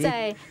说，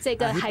在这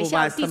个海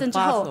啸地震之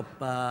后。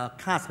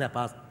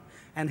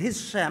 And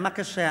his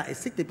market share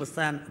is 60% of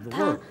the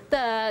world.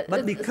 它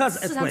的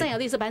市场占有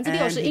率是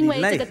60%，因为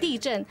这个地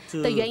震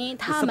的原因，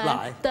他们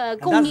的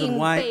供应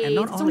被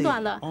中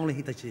断了。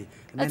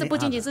这不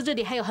仅仅是日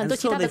立，还有很多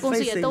其他的公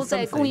司也都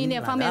在供应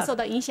链方面受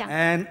到影响。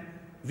And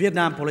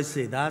Vietnam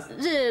policy does.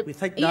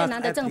 越南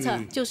的政策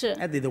就是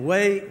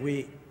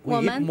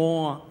我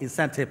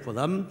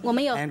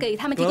们有给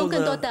他们提供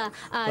更多的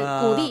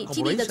鼓励、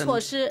激励的措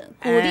施，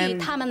鼓励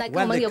他们来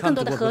跟我们有更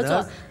多的合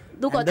作。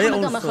 如果他们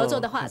跟我们合作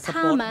的话，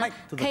他们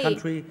可以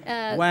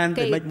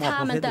给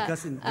他们的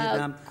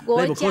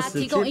国家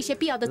提供一些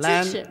必要的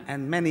支持。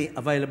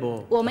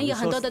我们有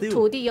很多的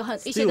土地，有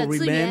一些的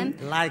资源。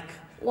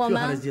我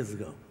们有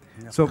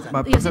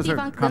些地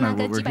方仍然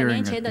跟几百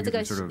年前的这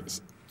个情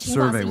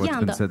况是一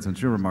样的。所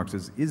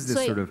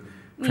以。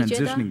 你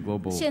觉得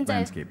现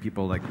在像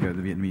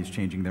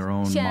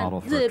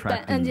日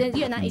本、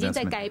越南已经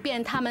在改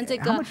变他们这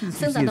个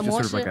生长的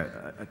模式？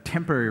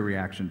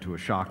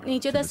你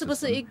觉得是不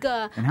是一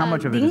个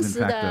临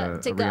时的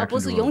这个，而不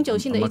是永久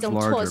性的一种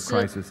措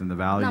施？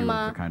那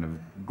么，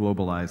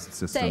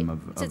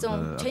在这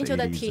种全球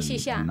的体系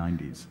下，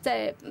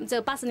在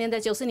这80年代、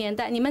90年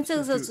代，你们这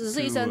个只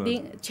是一种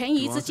权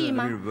宜之计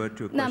吗？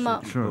那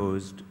么。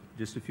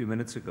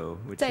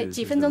 在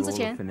几分钟之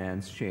前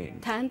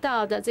谈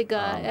到的这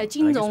个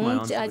金融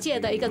界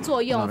的一个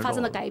作用发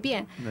生了改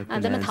变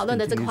人们讨论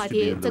的这个话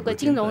题，这个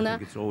金融呢，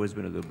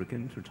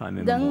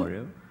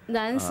仍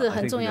然是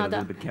很重要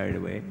的。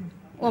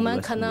我们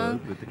可能。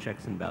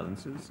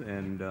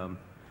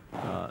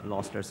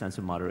 lost our sense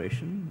of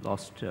moderation,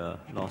 lost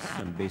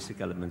some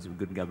basic elements of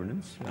good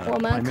governance. 我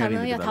们可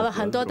能要讨论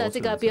很多的这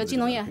个，比如金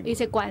融业一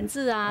些管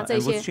制啊这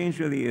些。 What's changed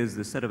really is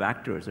the set of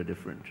actors are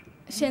different.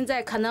 现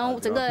在可能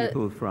整个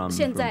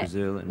现在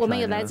我们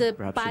有来自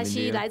巴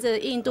西、来自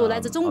印度、来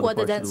自中国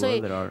的人，所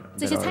以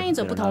这些参与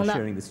者不同了。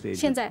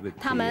现在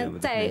他们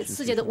在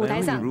世界的舞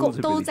台上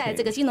都在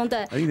这个金融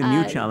的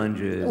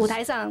舞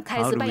台上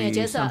开始扮演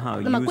角色。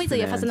那么规则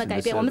也发生了改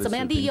变，我们怎么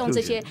样利用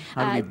这些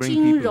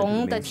金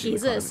融的体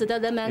制，使得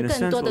人们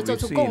更多的做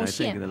出贡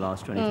献？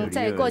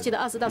在过去的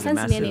20到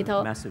30年里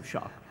头。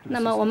 那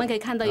么我们可以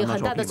看到有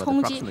很大的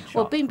冲击。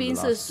我并不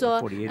是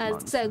说，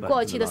在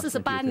过去的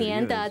48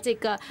年的这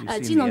个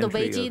金融的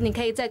危机，你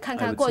可以再看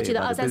看过去的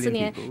20、30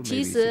年，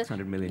其实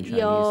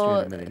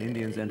有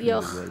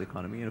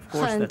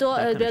很多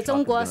比如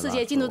中国世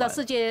界进入到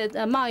世界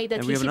贸易的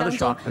体系当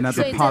中，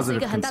所以这是一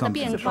个很大的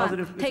变化。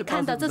可以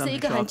看到这是一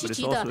个很积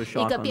极的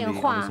一个变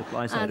化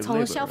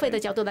从消费的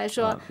角度来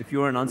说，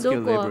如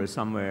果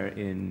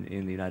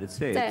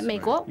在美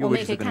国，我们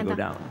也可以看到。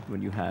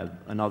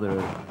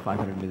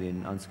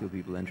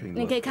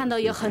 你可以看到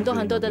有很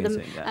多的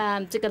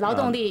这个劳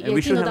动力也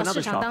进入到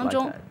市场当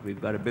中。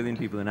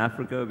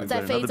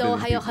在非洲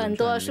还有很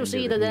多数十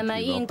亿的人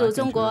们，印度、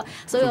中国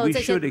所有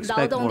这些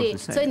劳动力，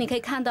所以你可以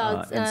看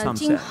到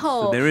今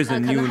后可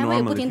能还会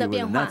有不停的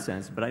变化。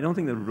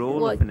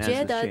我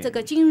觉得这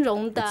个金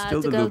融的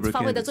这个发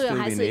挥的作用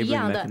还是一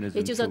样的，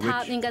也就是说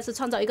它应该是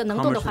创造一个能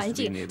动的环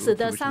境，使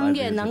得商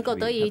业能够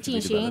得以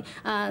进行。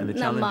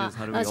那么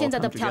现在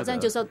的挑战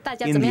就是说大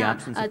家怎么样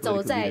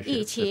走在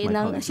一起，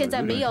现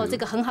在。 没有这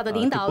个很好的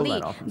领导力，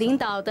领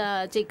导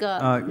的这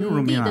个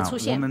力的出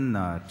现。我们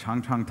呢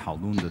常常讨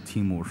论的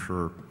题目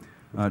是，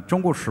中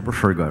国是不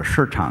是一个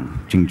市场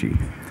经济？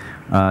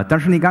但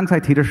是你刚才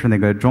提的是那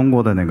个中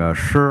国的那个“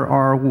十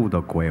二五”的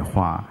规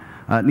划，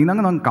您能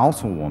不能告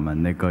诉我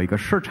们那个一个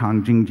市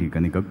场经济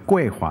跟那个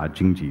规划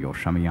经济有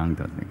什么样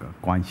的那个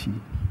关系？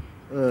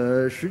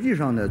实际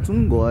上呢，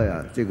中国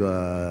呀，这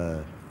个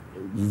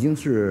已经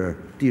是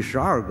第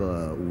12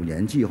个5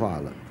年计划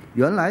了。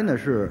原来呢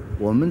是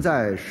我们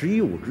在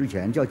“15”之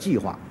前叫计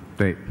划，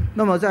对。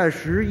那么在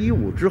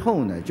“15”之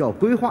后呢叫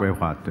规划。规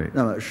划对。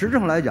那么实质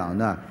上来讲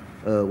呢，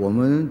我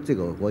们这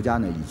个国家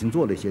呢已经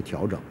做了一些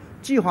调整。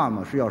计划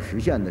嘛是要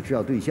实现的，是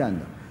要兑现的。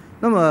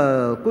那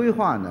么规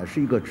划呢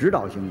是一个指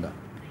导性的。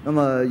那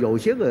么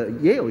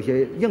也有一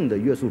些硬的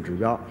约束指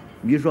标，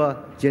比如说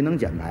节能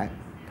减排，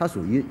它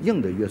属于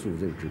硬的约束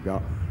这个指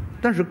标。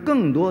但是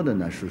更多的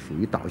呢是属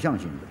于导向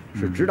性的，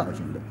是指导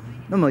性的。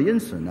那么因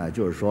此呢，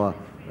就是说，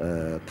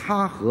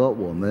它和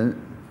我们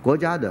国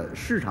家的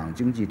市场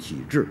经济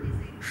体制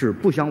是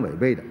不相违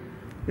背的。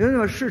因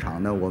为市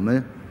场呢，我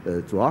们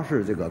主要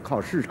是这个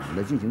靠市场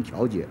的进行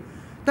调节，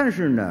但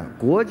是呢，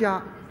国家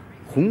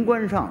宏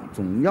观上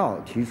总要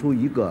提出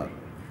一个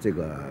这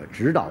个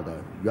指导的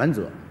原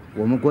则，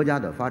我们国家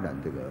的发展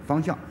这个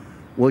方向。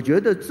我觉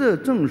得这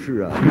正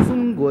是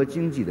中国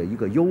经济的一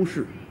个优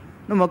势。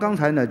那么刚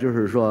才呢，就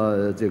是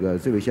说这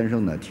位先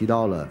生呢提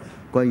到了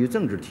关于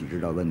政治体制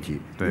的问题。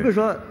对。比如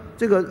说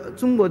这个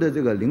中国的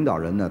这个领导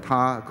人呢，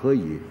他可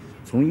以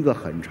从一个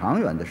很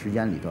长远的时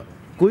间里头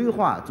规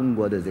划中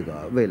国的这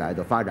个未来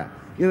的发展，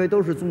因为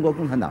都是中国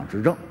共产党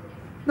执政，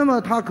那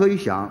么他可以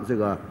想这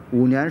个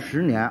5年、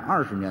10年、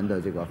20年的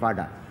这个发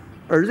展，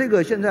而这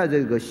个现在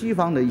这个西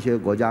方的一些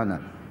国家呢，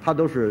它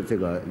都是这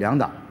个2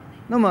党，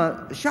那么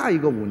下一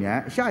个5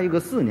年、下一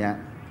个4年。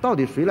到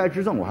底谁来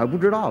执政，我还不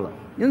知道了，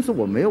因此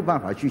我没有办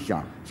法去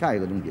想下一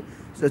个东西。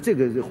这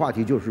个话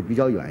题就是比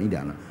较远一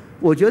点了。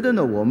我觉得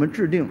呢，我们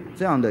制定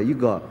这样的一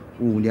个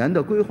5年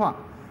的规划，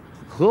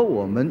和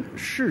我们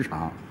市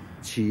场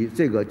起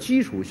这个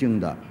基础性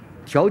的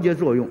调节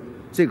作用，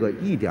这个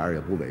一点儿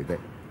也不违背。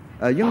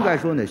应该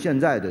说呢，现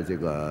在的这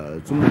个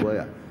中国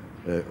呀，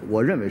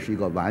我认为是一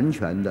个完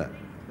全的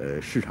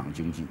市场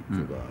经济这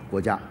个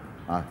国家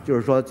啊，就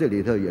是说这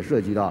里头也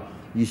涉及到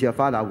一些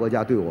发达国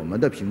家对我们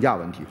的评价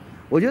问题。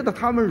我觉得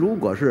他们如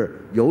果是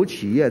有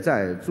企业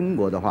在中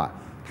国的话，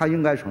他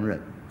应该承认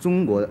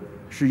中国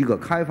是一个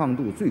开放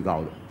度最高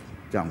的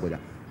这样国家。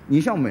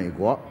你像美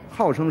国，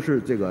号称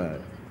是这个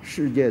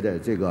世界的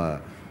这个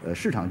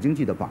市场经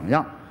济的榜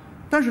样，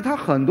但是它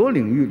很多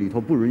领域里头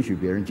不允许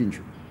别人进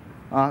去，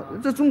啊，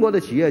这中国的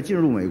企业进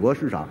入美国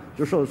市场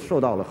就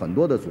受到了很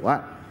多的阻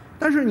碍。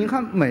但是你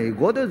看美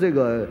国的这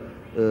个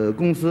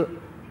公司，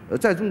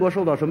在中国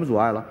受到什么阻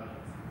碍了？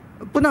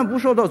不但不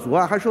受到阻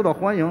碍，还受到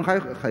欢迎，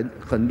还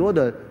很多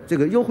的这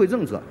个优惠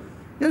政策。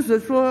因此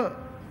说，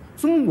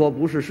中国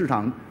不是市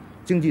场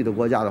经济的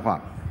国家的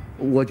话，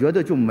我觉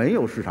得就没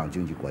有市场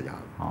经济国家了。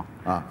好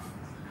啊，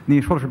你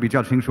说的是比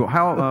较清楚。还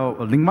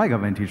有另外一个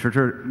问题是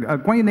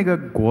关于那个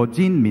国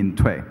进民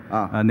退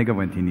那个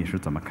问题你是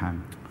怎么看？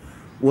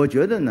我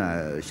觉得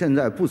呢，现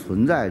在不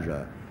存在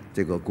着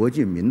这个国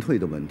进民退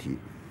的问题。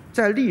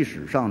在历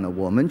史上呢，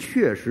我们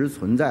确实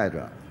存在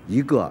着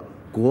一个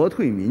国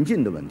退民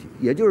进的问题，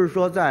也就是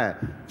说，在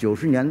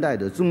90年代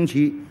的中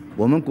期，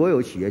我们国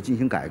有企业进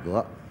行改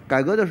革，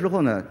改革的时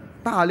候呢，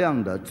大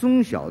量的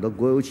中小的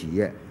国有企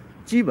业，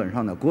基本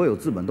上呢，国有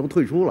资本都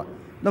退出了，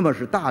那么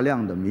是大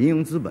量的民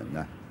营资本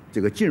呢，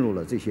这个进入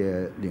了这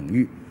些领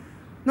域。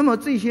那么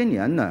这些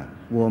年呢，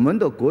我们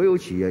的国有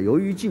企业由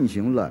于进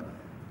行了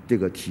这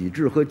个体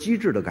制和机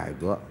制的改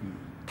革，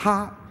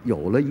它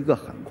有了一个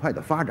很快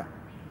的发展。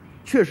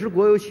确实，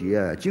国有企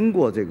业经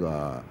过这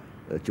个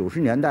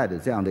90年代的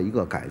这样的一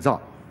个改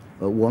造，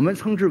我们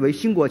称之为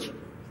新国企，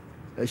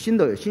新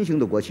型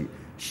的国企，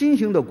新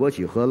型的国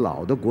企和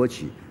老的国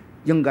企，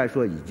应该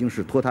说已经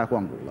是脱胎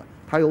换骨了。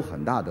它有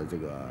很大的这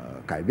个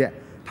改变，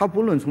它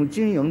不论从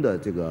经营的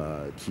这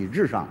个体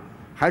制上，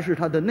还是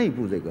它的内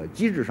部这个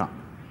机制上，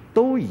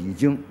都已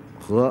经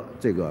和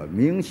这个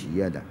民营企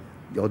业的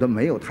有的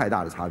没有太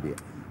大的差别。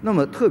那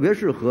么特别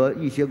是和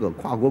一些个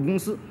跨国公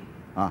司，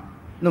啊，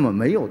那么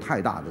没有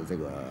太大的这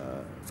个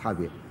差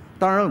别。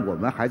当然，我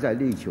们还在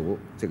力求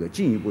这个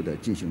进一步的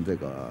进行这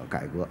个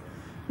改革。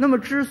那么，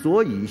之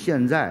所以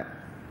现在，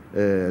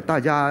大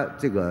家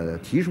这个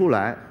提出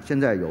来，现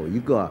在有一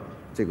个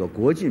这个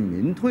国进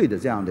民退的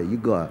这样的一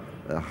个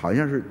好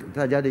像是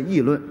大家的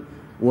议论，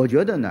我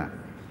觉得呢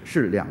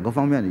是2个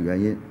方面的原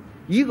因。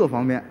一个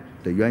方面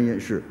的原因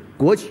是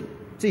国企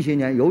这些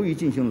年由于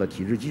进行了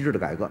体制机制的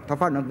改革，它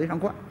发展非常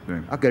快，对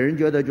啊，给人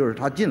觉得就是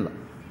它进了。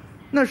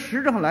那实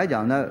质上来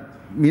讲呢，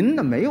民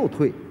呢没有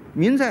退。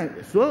民在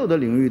所有的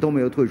领域都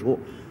没有退出，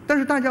但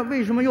是大家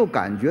为什么又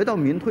感觉到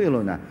民退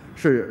了呢？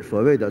是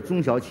所谓的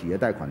中小企业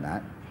贷款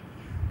难。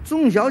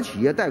中小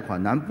企业贷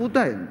款难不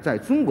但在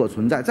中国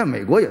存在，在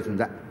美国也存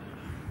在。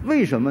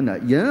为什么呢？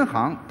银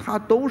行它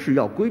都是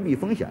要规避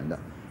风险的，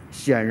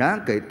显然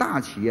给大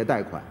企业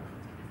贷款，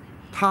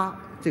它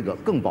这个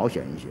更保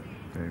险一些。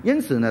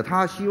因此呢，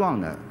他希望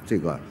呢这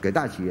个给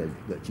大企业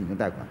进行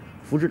贷款，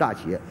扶持大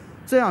企业，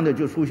这样的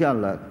就出现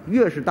了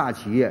越是大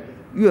企业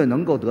越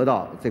能够得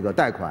到这个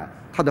贷款，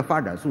它的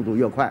发展速度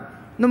越快。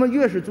那么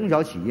越是中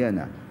小企业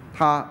呢，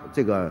它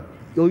这个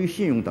由于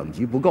信用等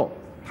级不够，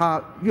它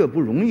越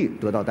不容易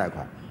得到贷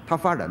款，它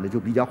发展的就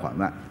比较缓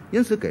慢，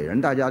因此给人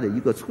大家的一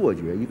个错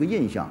觉、一个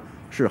印象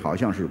是好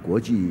像是国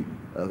进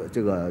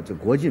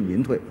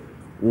民退。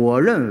我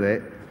认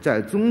为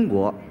在中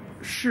国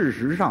事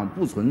实上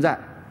不存在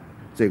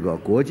这个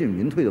国进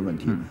民退的问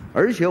题，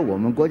而且我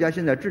们国家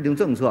现在制定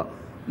政策，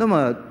那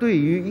么对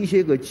于一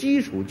些个基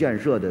础建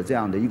设的这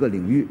样的一个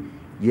领域，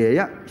也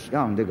要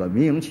让这个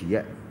民营企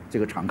业这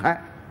个敞开。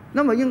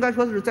那么应该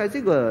说是在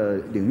这个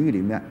领域里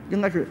面，应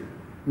该是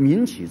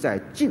民企在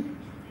进，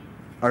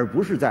而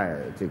不是在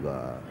这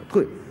个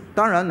退。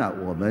当然呢，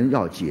我们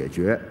要解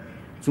决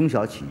中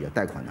小企业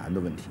贷款难的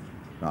问题，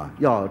啊，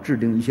要制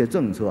定一些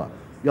政策，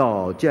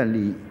要建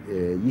立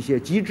一些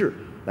机制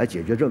来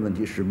解决这个问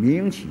题，使民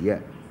营企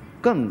业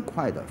更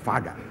快的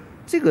发展。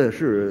这个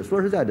是说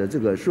实在的，这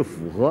个是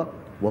符合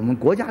我们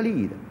国家利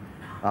益的，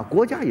啊，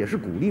国家也是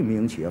鼓励民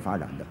营企业发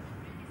展的。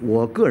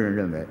我个人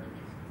认为，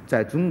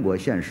在中国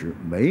现实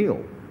没有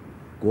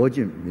国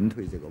进民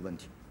退这个问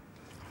题。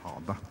好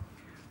的。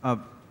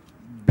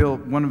Bill,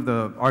 one of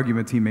the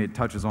arguments he made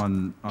touches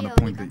on a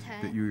point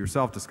that you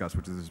yourself discussed,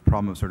 which is this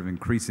problem of sort of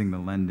increasing the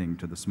lending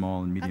to the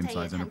small and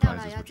medium-sized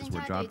enterprises, which is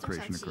where job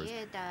creation occurs.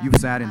 You've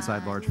sat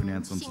inside large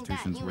financial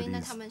institutions where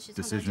these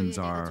decisions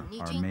are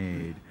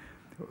made.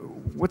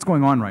 What's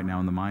going on right now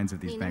in the minds of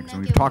these banks?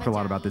 And we've talked a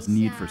lot about this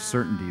need for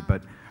certainty,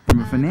 but from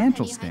a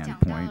financial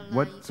standpoint,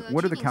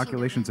 what are the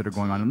calculations that are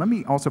going on? And let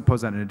me also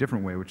pose that in a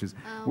different way, which is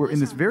we're in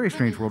this very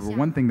strange world where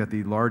one thing that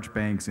the large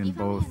banks in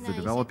both the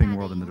developing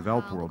world and the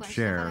developed world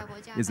share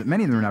is that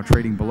many of them are now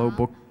trading below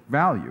book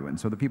value. And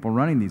so the people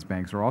running these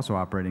banks are also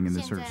operating in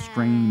this sort of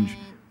strange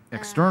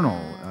external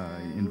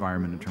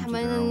environment in terms of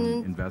their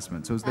own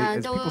investment. So as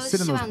people sit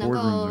in those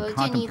boardrooms and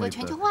contemplate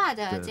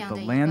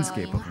the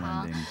landscape of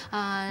lending,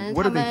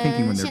 what are they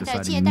thinking when they're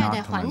deciding not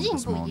to lend to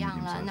small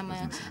and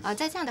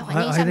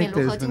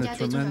medium-sized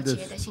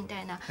businesses?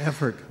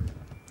 Effort.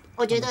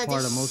 我觉得这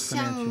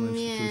上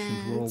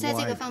面，在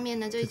这个方面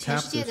呢，对全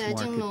世界的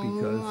金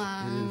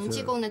融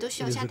机构呢都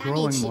需要下大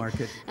力气，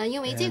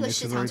因为这个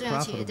市场中小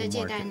企业的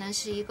借贷呢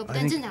是一个不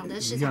断增长的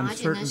市场，而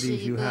且呢是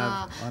一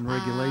个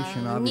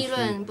利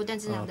润不断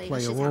增长的一个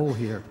市场。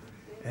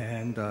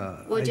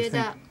我觉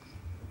得。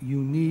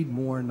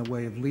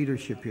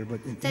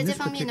在这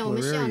方面呢，我们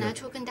需要拿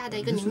出更大的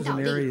一个领导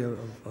力。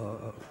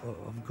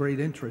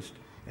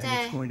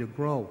在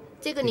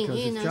这个领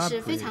域呢是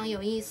非常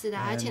有意思的，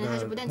而且呢它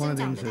是不断增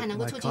长的，它能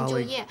够促进就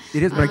业。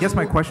It is, but I guess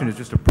my question is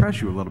just to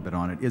press you a little bit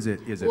on it. Is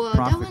it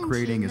profit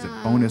creating? Is it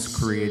bonus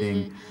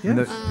creating?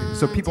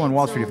 So people on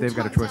Wall Street, if they've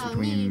got a choice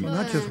between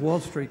not just Wall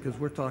Street, because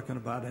we're talking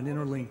about an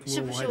interlinked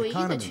worldwide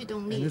economy,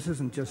 and this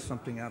isn't just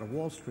something out of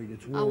Wall Street;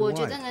 it's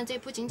worldwide.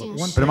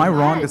 But am I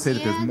wrong to say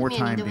that there's more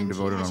time being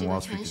devoted on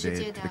Wall Street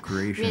today to the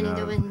creation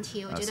of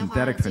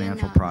synthetic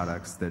financial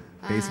products that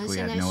basically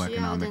add no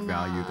economic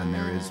value than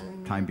there is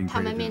time being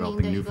created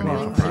developing new financial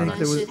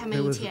products? 是他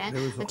们以前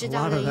制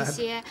造了一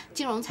些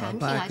金融产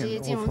品啊，这些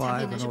金融产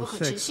品呢是不可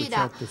持续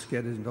的。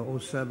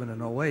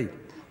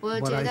我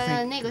觉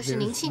得那个是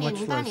07年、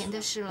08年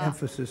的事了。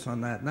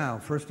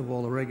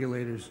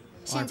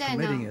现在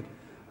呢？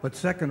 But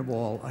second of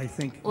all, I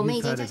think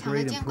we've had a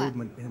great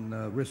improvement in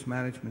risk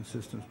management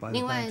systems by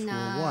the banks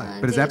worldwide.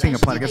 But is that being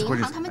applied? I guess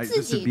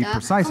just to be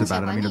precise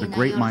about it, I mean, are the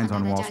great minds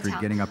on Wall Street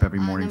getting up every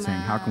morning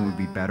saying, how can we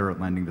be better at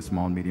lending to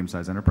small and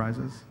medium-sized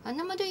enterprises? I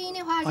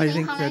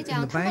think that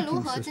in the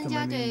banking system,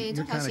 I mean,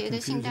 you're kind of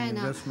confusing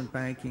investment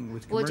banking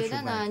with commercial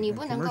banking.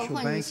 Commercial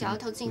banking,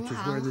 which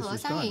is where this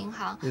is done,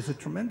 there's a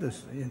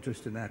tremendous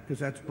interest in that because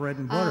that's bread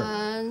and butter.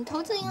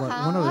 But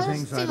one of the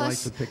things I'd like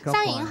to pick up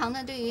on was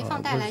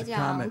the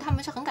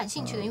comment 很感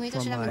兴趣的，因为这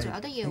是他们主要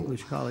的业务。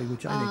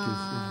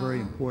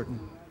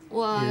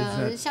我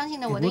相信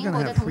呢，我的英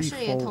国的同事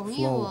也同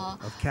意我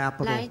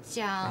来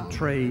讲，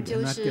就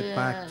是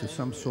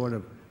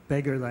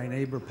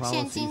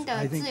现金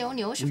的自由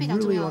流是非常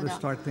重要的。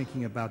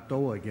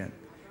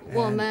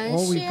我们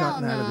需要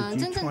呢，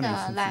真正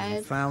的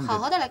来好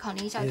好的来考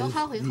虑一下多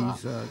哈回合。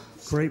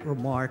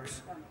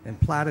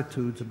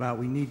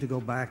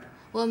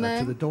我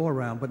们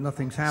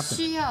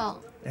需要。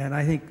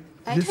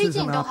 This is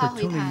an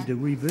opportunity to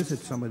revisit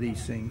some of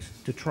these things,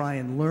 to try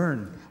and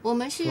learn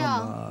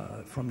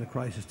from the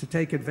crisis, to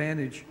take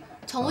advantage.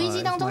 从危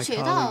机当中学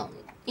到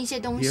一些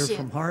东西。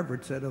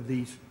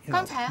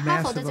刚才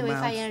哈佛的这位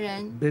发言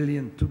人，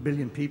 2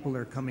 billion people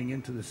are coming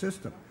into the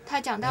system.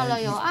 他讲到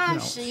了有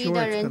20亿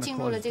的人进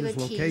入了这个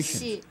体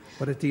系。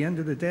But at the end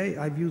of the day,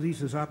 I view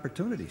these as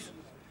opportunities.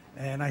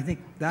 And I think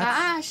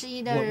that's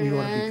what we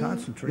ought to be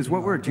concentrating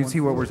on. Do you see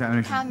what we're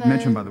saying? I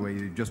mentioned, by the way,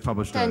 you just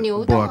published a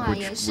book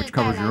which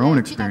covers your own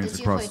experience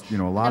across a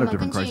lot of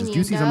different crises. Do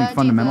you see something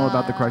fundamental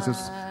about the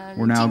crisis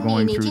we're now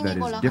going through that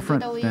is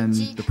different than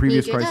the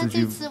previous crises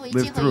you've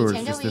lived through, or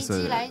is just this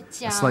a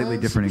slightly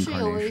different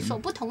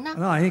incarnation?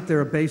 No, I think there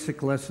are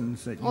basic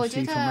lessons that you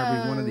see from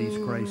every one of these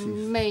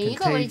crises.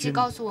 Contagion,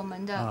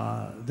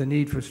 the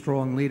need for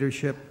strong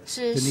leadership,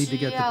 the need to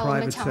get the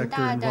private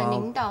sector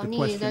involved, the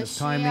question of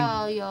timing,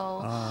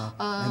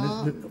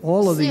 and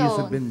all of these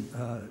have been,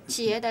 I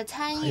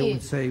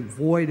would say,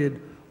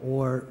 voided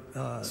or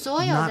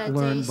not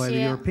learned by the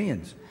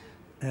Europeans.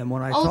 And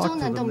when I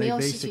talked to them, they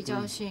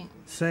basically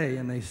say,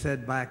 and they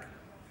said back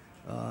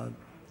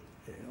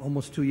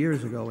almost 2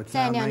 years ago, it's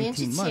now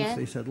 19 months,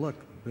 they said, look,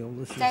 Bill,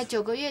 this is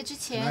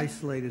an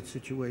isolated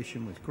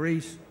situation with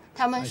Greece.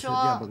 I said,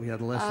 yeah, but we had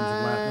the lessons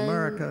of Latin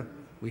America,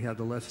 we had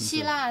the lessons of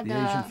the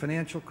Asian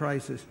financial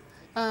crisis.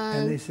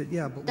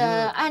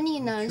 的案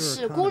例呢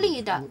是孤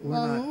立的，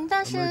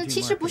但是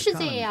其实不是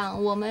这样，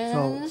我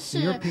们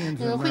是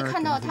会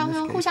看到它会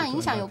互相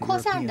影响，有扩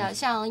散的。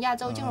像亚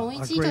洲金融危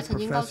机就曾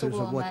经告诉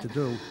过我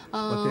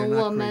们，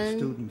我们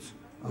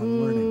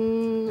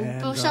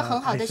不是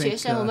很好的学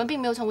生，我们并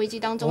没有从危机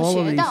当中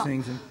学到。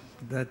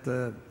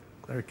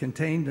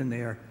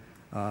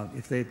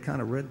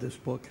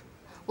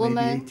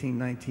Maybe 18,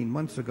 19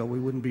 months ago, we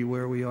wouldn't be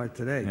where we are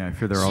today. Yeah, I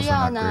fear they're also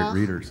not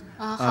great readers.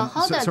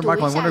 So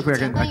Michael, I wonder if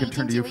I could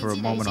turn to you for a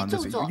moment on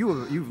this.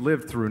 You've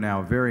lived through now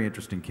a very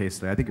interesting case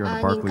study. I think you're on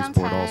the Barclays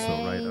board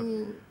also, right?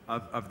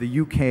 Of the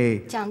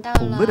UK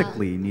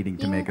politically needing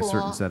to make a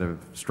certain set of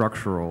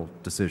structural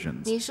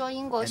decisions, and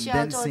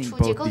then seeing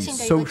both the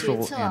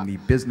social and the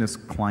business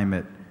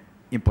climate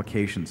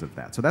implications of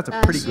that. So that's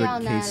a pretty good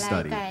case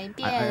study.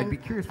 I'd be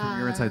curious from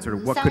your insight, sort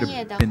of what could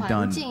have been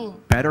done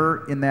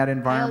better in that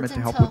environment to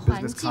help with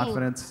business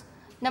confidence.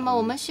 那么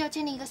我们需要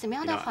建立一个什么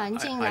样的环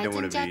境来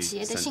增加企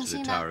业的信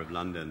心呢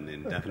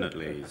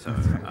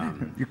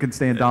You can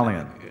stay in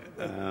Dalian.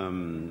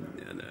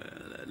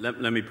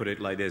 Let me put it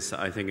like this.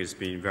 I think it's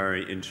been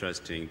very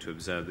interesting to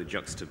observe the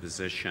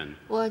juxtaposition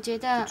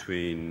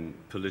between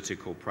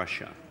political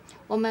pressure,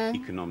 我们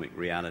economic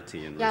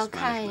reality and 要 risk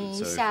看 management.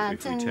 一 So 下 if we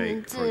政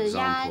take, for 治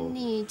压 example,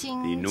 力、 the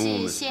经济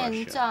enormous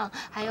现状， pressure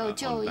还有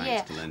就 on 业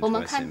banks to lend， 我 to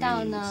们看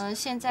到呢， SMEs,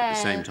 现 at 在 the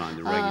same time,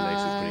 the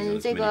regulators are putting on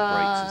as 这 many brakes 个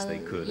as they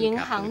could, 银 and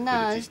行 capital 呢，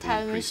 liquidity 他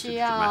们 increased 需 at a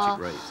要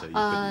dramatic rate, so you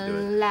couldn't do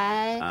it.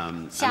 来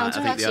And 向 I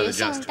中小 think 企 the 业 other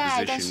信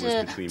贷，但 juxtaposition 是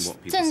was between what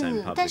people send 但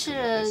public and what they 是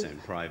send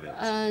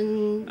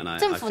private.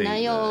 政府呢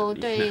又 I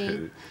对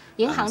think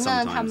银行呢，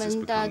 sometimes 他 this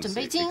们的 becomes 准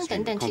备金 extremely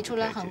等等提出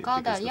了很 complicated 高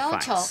的 because 要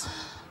求。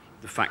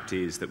 the fact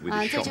is that with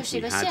the 这 shock 就是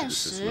一 we 个 had 现 to the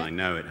实 system, I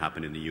know it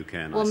happened in the UK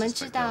and 我 I 们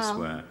知 suspect 道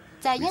elsewhere.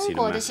 在 We've 英 seen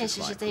国 a 的 massive 现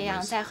实是 spike 这 in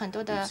样， risk. 在很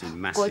多的 We've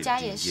seen 国 massive 家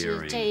也是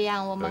de-gearing, 这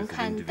样。我 both 们 of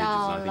看 individuals.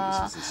 到 I think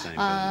了 this is the same in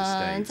the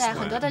States. 在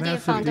很多的 where 地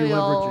方都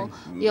有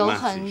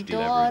很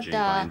多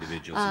的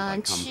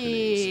by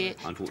去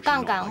companies,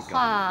 杠 unfortunately 杆 not by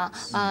化，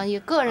 governments. 以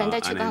个人的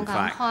去 And 杠 in 杆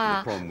fact,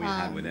 化 the problem we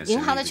had with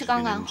银行的 SMEs 去 has 杠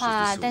been 杆 just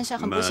化， this 但是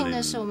很不幸的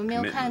Merlin 是，我们没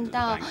有 commitment 看 that the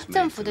到 banks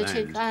政 made 府 to 的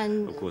去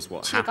lend. Of course,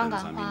 what 杠 happens,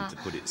 杆 I 化 mean,。to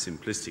put it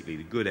simplistically,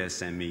 the good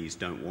SMEs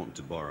don't want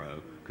to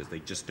borrow because they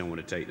just don't want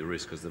to take the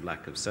risk because of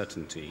lack of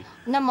certainty.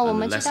 那么我 And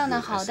们 the 知 less 道呢，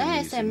 good 好的 SMEs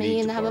who SME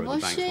need 呢， to 他们 borrow, 不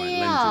the banks 需 won't lend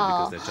to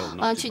要 because they're told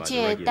not 去 to by the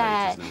借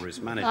贷 regulators and the risk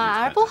management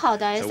而不好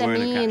的 better. So we're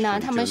in a SME 呢，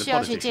 catch-22 他们 and the 需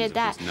要去借 politicians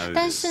贷 of course know，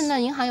 但是呢，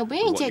 this. 银行又不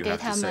愿意 What 借 you 给 have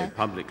他 to say 们。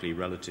 publicly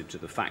relative to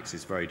the facts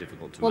is very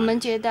difficult to 我们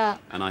manage. 觉得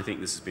And I think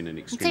this has been an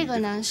这 extremely 个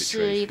呢 difficult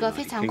是一 situation 个 in the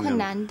非 United 常困 Kingdom.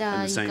 难 At 的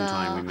the 一 same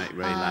time, we 个 make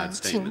very loud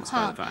情 statements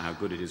况 about the fact how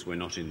good it is we're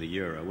not in the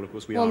euro. Well, of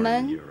course we 我 are in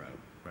们 the euro.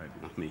 Right.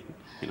 I mean,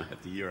 you know,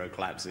 if the euro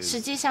collapses, 实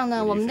际上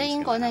呢， what do 我 you 们的 think is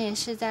英国 going to 呢 happen? 也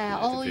是在 You know,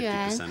 欧 to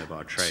元 50% of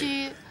our trade.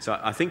 区 So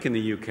I think in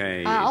the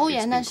UK, 欧 it's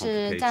元呢 been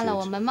是占了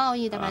我 complicated. 们贸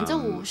易的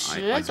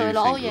50%， I 左右 do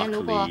的欧 think 元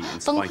如果 luckily, in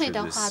崩 spite 溃 of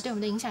的话， this, 对我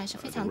们的影响也是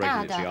非 the 常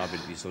大的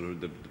regulatory。arbiter, sort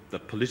of the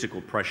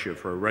political pressure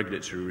for a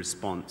regulatory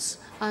response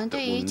that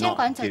对于 will 监 not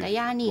管者 give 的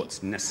压力 what's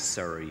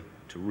necessary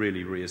to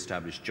really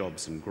re-establish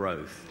jobs and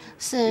growth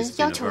是 is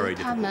要 been a 求 very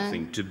他 difficult 们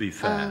thing to be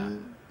fair.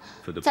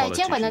 For the 在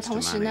监管的 politicians 同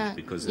to 时呢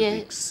manage，because of 也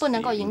the 不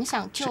能够影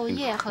响就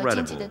业和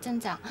经济的 incredible 增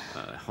长。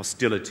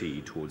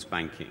 hostility towards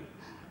banking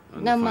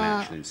and 那 the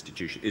么 financial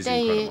institution is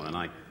对于 incredible, and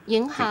I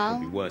银 think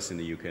行 probably worse in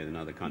the UK than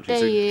other countries.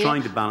 对于 So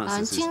trying to balance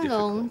this is 金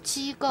融 difficult.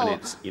 机构 And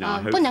it's, you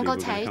know, 不能够 hopefully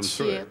we're 采 going to come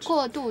取 through it.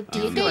 过度敌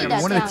对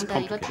的这样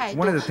的一个态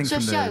度， One of the things 所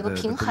以 from 需要有个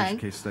the 平 British 衡。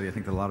 case study, I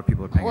think that a lot of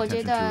people are paying 我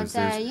觉 attention 得 to is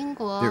在英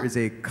国 there is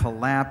a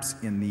collapse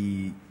in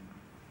the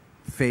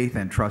faith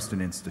and trust in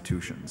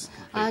institutions.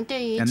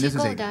 对于 And 机 this is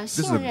构 a 的 this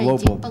信 is a 任已经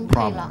global 崩溃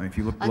problem. 了 If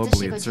you look 这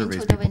是一 globally 个 at 全 surveys,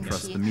 球的 people 问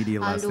trust 题 the media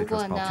less, 如 they 果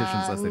trust 呢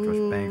politicians less, they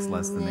trust banks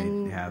less than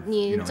they have,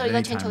 你 you know, 做 at 一个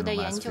any 全 time 球 in the 的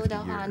研 last 究 50的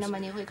话，那 years. 么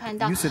你会看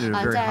到 You sit at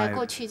a very 在 high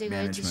过去这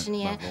个几十 management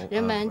年， level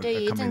人们 of 对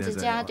a 于政 company 治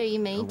that 家、对于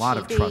has 媒 a 体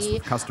lot、of 对 trust 于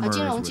with customers,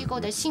 金融 with 机构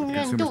的信 consumers.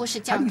 任度是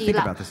How 降 do you 低 think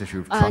了 about this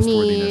issue of。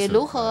你 trustworthiness 如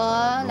of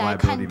何来 reliability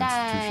看 of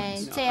待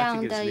institutions? 这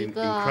样的一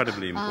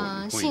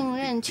个信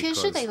任缺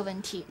失的一个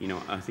问题？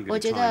我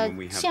觉得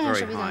信任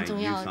是非常重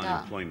要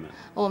的。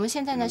我们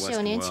现在呢是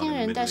有年轻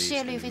人的失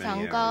业率非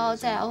常高，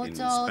在欧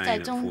洲、在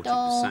中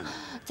东、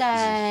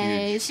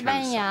在西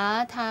班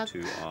牙，它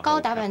高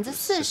达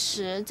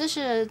40%，这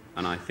是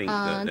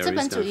资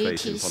本主义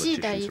体系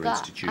的一个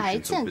癌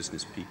症。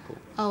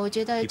我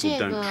觉得这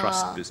个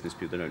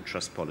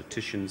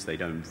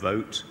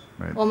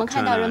我们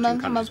看到人们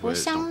他们不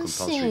相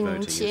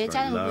信，企业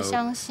家们不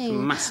相信，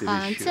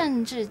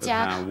政治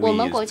家，我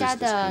们国家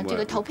的这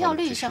个投票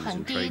率是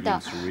很低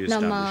的。那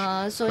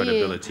么，所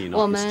以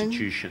我们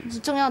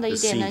重要的一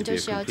点呢，就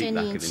是要建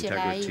立起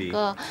来一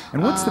个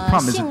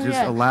信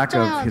任。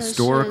重要的是，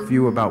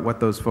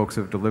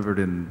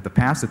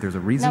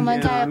那么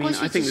在过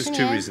去几十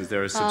年，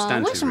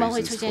为什么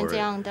会出现这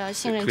样的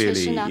信任缺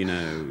失呢？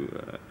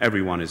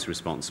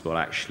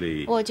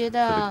我觉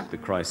得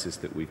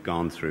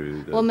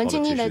我们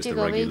经历的这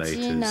个危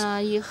机呢，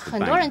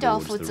很多人都要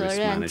负责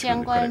任，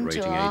监管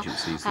者，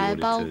还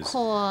包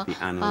括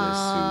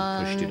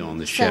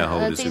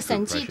这个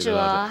审计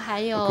者，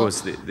还有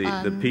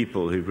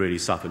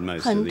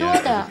很多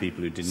的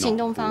行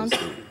动方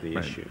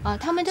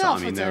他们都要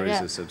负责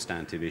任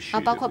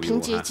包括评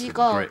级机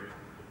构。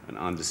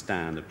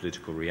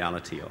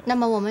那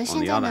么我们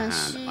现在呢，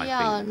需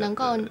要能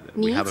够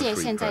理解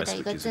现在的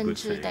一个政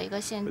治的一个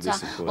现状。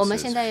我们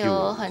现在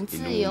有很自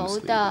由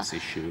的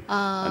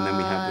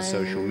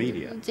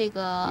这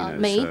个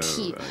媒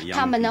体，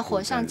他们呢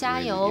火上加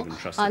油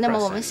那么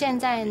我们现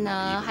在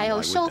呢，还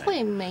有社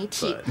会媒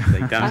体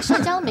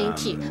社交媒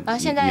体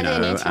现在的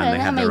年轻人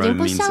他们已经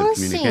不相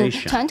信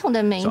传统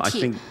的媒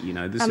体，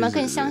他们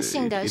更相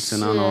信的是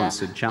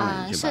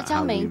社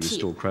交媒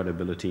体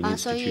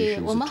所以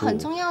我们很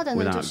重要的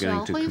呢，就是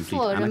要恢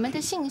复人们的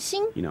信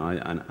心。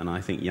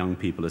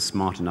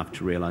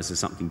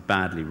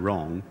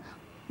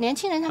年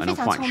轻人他非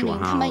常聪明，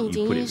他们已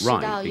经意识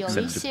到有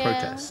一些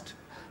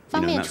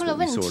方面出了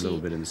问题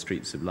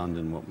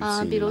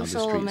比如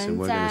说我们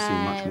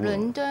在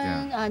伦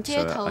敦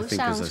街头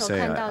上所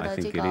看到的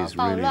这个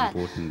暴乱、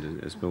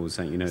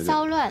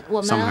骚乱，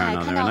我们还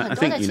看到很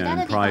多的其他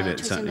的地方也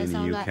出现了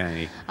骚乱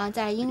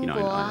在英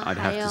国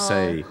还有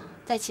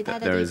在其他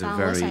的地方，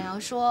我想要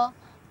说。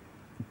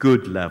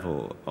Good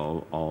level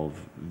of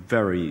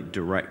very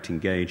direct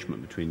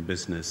engagement between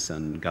business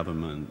and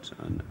government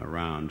and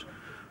around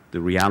the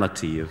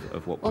reality of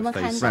what we're facing. 我们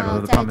看到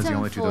在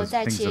政府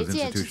在企业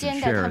界之间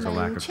的他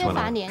们缺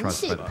乏联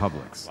系。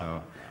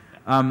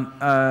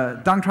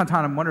Dr.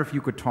 Thanh, I wonder if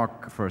you could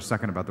talk for a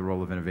second about the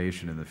role of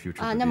innovation in the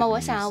future of the Vietnamese economy. 那么我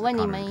想问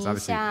你们一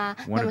下，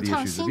那么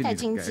创新在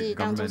经济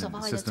当中所发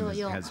挥的作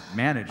用。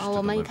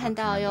我们看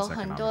到有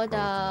很多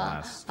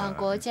的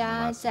国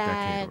家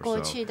在过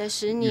去的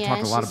10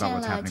年实现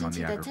了经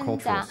济的增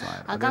长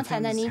刚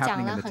才呢，你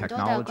讲了很多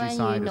的关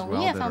于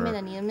农业方面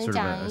的，你能不能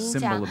讲一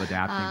讲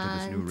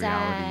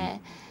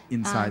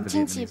在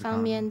经济方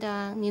面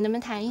的，你能不能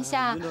谈一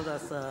下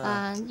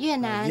越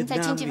南在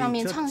经济方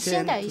面创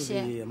新的一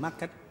些？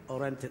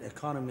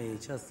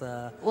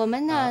我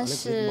们呢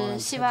是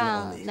希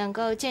望能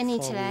够建立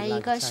起来一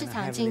个市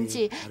场经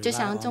济，就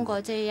像中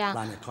国这样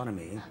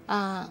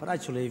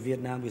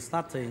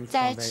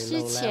在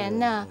之前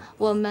呢，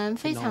我们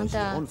非常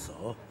的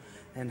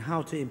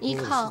依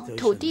靠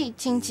土地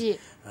经济。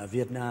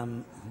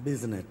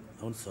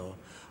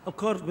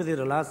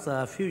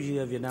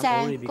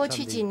在过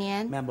去几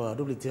年，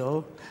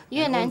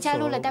越南加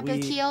入了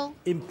WTO，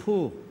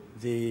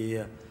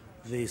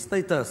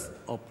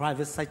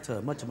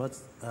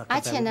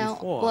 而且呢，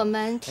我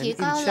们提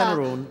高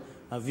了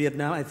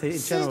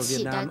私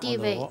企的地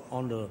位。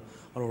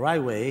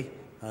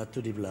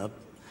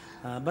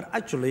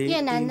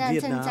越南呢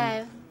正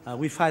在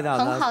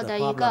很好的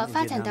一个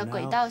发展的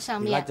轨道上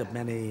面。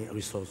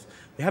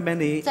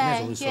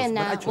在越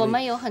南，我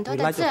们有很多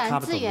的自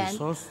然资源，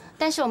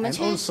但是我们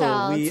缺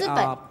少资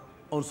本。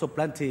我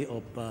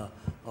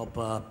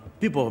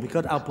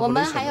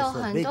们还有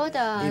很多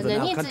的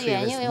人力资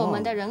源，因为我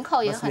们的人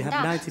口也很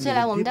大。虽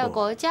然我们的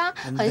国家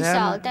很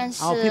小，但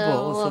是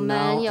我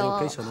们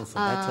有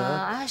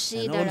20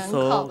亿的人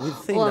口，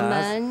我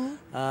们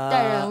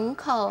的人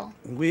口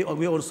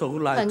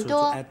很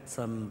多。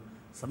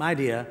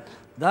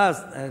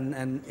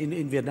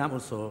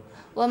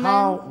我们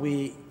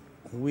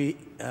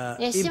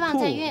也希望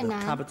在越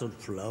南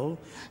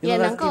也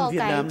能够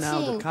改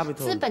进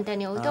资本的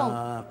流动，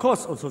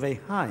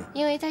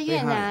因为在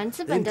越南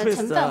资本的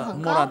成本很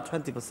高，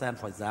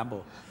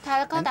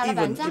它高达了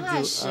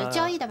20%，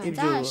交易的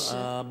20%。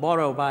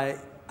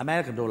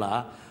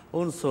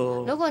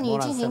如果你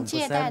进行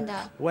借贷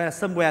的，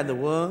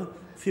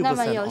那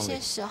么有些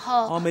时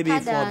候它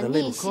的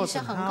利息是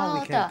很高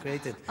的，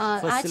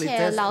而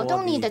且劳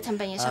动力的成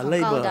本也是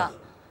很高的。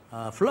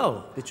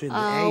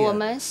我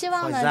们希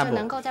望呢，就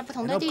能够在不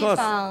同的地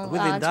方促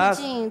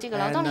进这个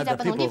劳动力在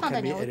不同地方的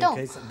流动。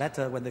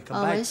我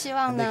们希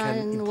望呢，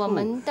我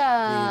们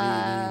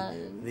的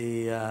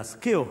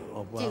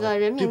这个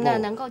人民呢，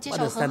能够接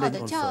受很好的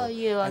教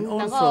育，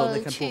能够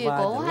去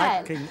国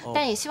外，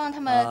但也希望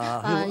他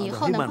们以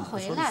后能够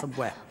回来。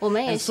我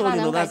们也希望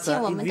能改进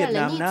我们的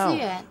人力资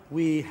源。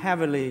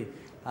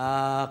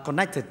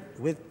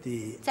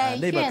在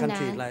越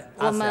南，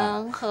我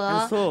们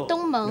和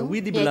东盟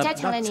也加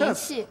强了联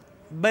系。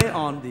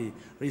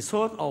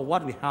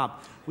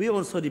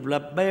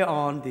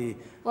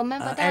我们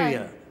不但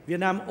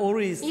Vietnam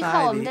already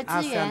signed the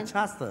ASEAN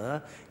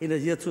Charter in the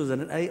year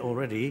 2008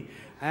 already.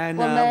 And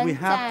we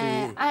have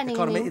the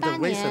economic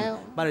integration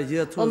by the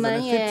year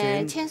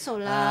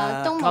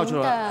 2015,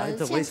 cultural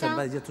integration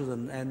by the year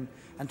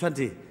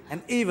 2020,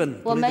 and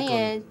even political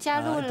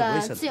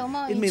integration.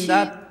 It means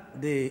that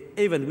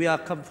even we are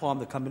come from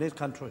the communist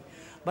country,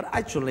 but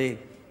actually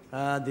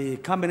the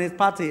Communist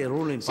Party is a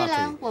ruling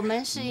party.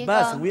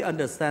 But we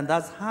understand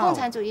that's how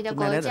to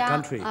manage the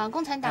country.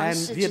 And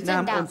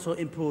Vietnam also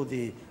improved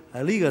the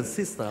legal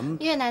system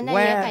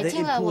where they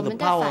improved the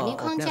power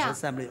of National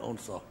Assembly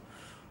also.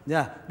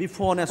 Yeah,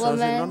 before National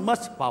Assembly, not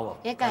much power.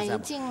 And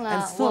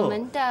so,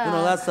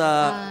 that's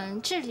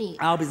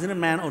our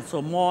businessmen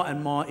also more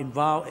and more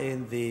involved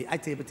in the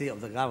activity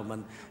of the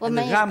government. And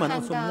the government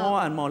also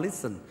more and more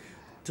listen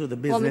to the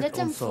business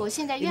also. It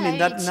means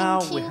that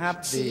now we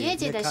have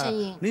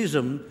the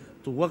mechanism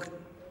to work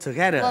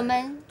together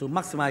to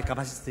maximize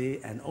capacity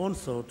and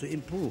also to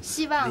improve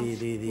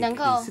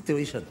the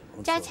situation.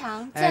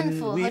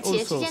 And we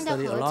also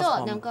study a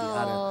lot from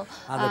the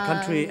other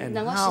country and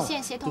how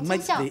to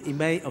make the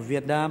image of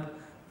Vietnam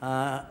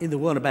in the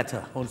world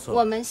better also.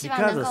 Because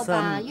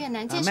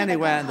many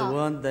where in the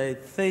world they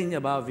think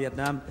about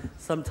Vietnam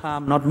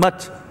sometimes not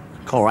much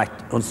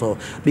correct also.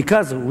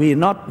 Because we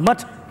not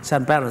much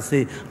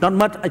transparency, not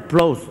much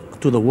close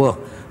to the world.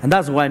 And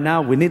that's why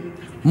now we need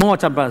more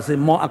transparency,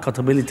 more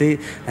accountability,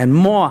 and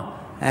more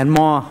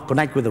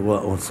connect with the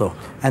world also.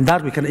 And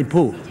that we can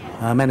improve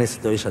many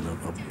situations.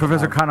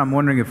 Professor Khanna, I'm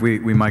wondering if we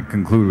might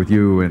conclude with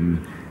you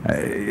and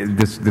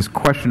this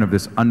question of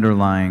this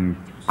underlying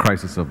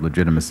crisis of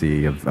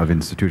legitimacy of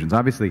institutions.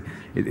 Obviously,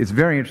 it's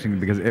very interesting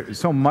because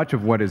so much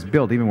of what is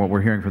built, even what we're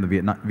hearing from the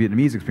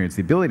Vietnamese experience,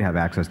 the ability to have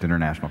access to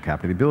international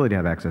capital, the ability to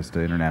have access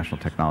to international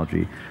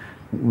technology,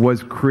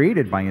 was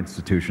created by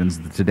institutions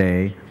that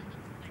today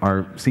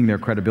are seeing their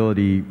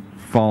credibility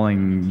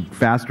falling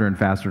faster and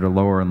faster to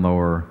lower and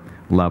lower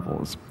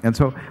levels. And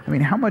so, I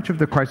mean, how much of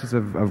the crisis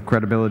of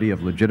credibility,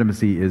 of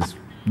legitimacy is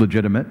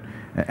legitimate?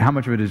 How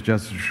much of it is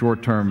just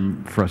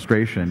short-term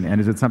frustration?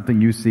 And is it something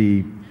you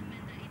see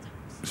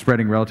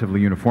spreading relatively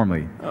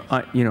uniformly?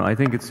 I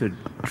think it's a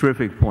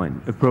terrific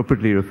point,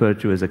 appropriately referred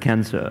to as a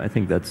cancer. I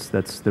think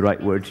that's the right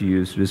word to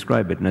use to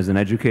describe it. And as an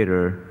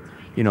educator,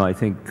 I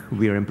think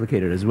we are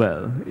implicated as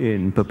well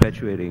in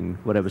perpetuating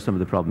whatever some of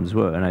the problems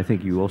were. And I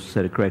think you also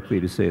said it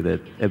correctly to say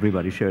that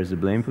everybody shares the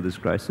blame for this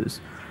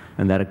crisis.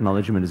 And that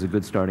acknowledgement is a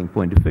good starting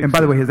point to fix. And by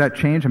the way, has that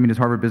changed? I mean, has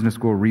Harvard Business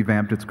School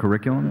revamped its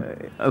curriculum?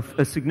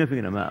 A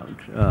significant amount.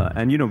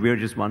 And, we're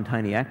just one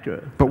tiny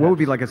actor. But what would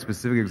be like a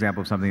specific example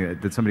of something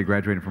that somebody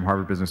graduating from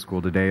Harvard Business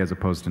School today as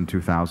opposed to in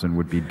 2000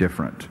 would be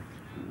different?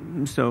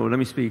 So let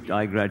me speak,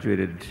 I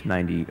graduated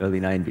early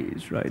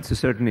 90s, right? So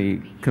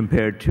certainly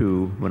compared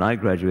to when I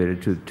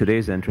graduated to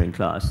today's entering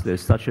class,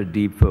 there's such a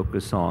deep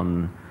focus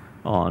on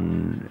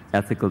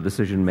ethical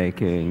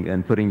decision-making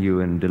and putting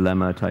you in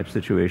dilemma-type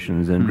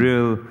situations and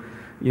real,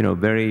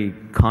 very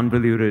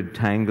convoluted,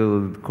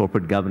 tangled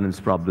corporate governance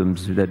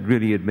problems that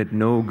really admit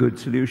no good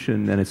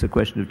solution, and it's a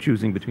question of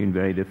choosing between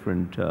very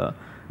different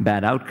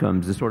bad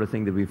outcomes, the sort of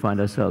thing that we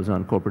find ourselves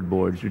on corporate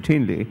boards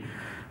routinely.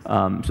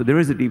 So there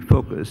is a deep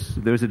focus.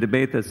 There's a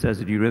debate that says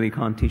that you really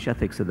can't teach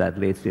ethics at that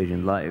late stage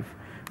in life.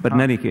 But in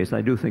any case,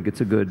 I do think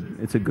it's a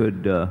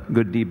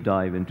good deep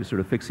dive into sort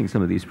of fixing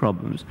some of these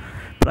problems.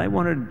 But I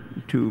wanted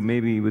to,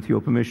 maybe with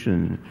your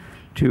permission,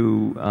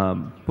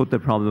 to put the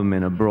problem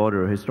in a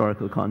broader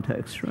historical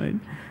context, right?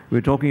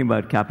 We're talking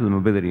about capital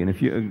mobility, and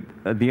if you,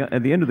 at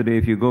the end of the day,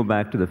 if you go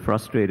back to the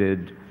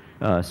frustrated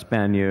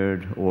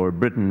Spaniard or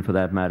Briton, for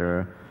that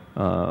matter,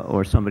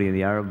 or somebody in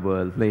the Arab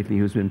world lately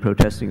who's been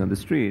protesting on the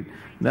street,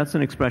 that's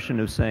an expression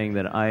of saying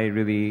that I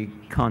really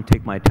can't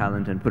take my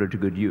talent and put it to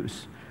good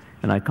use.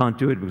 And I can't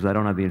do it because I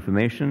don't have the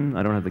information,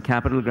 I don't have the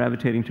capital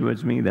gravitating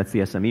towards me. That's the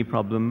SME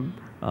problem,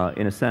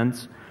 in a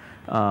sense.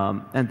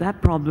 And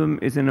that problem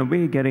is in a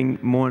way getting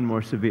more and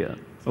more severe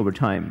over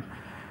time.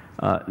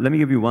 Let me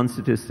give you one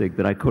statistic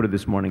that I quoted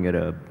this morning at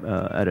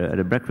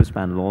a breakfast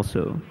panel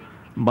also.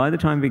 By the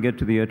time we get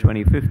to the year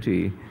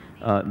 2050,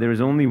 there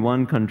is only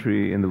one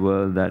country in the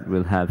world that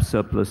will have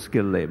surplus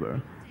skilled labor,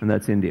 and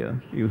that's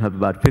India. You'll have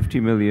about 50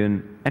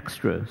 million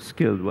extra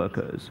skilled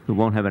workers who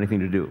won't have anything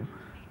to do.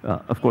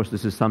 Of course,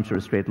 this is some sort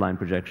of straight line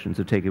projection,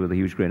 so take it with a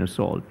huge grain of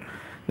salt.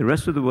 The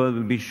rest of the world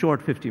will be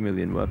short 50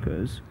 million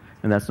workers,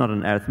 and that's not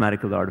an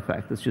arithmetical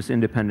artifact. That's just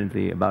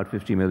independently about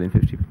 50 million.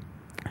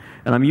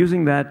 And I'm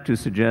using that to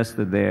suggest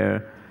that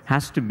there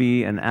has to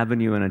be an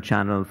avenue and a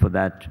channel for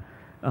that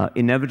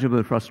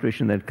inevitable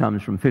frustration that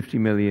comes from 50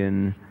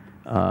 million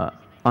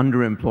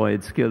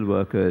underemployed skilled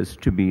workers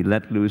to be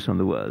let loose on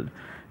the world.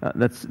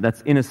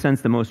 That's in a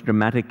sense the most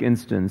dramatic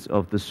instance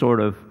of the sort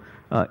of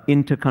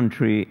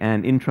inter-country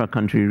and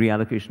intra-country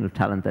reallocation of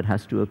talent that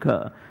has to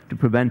occur to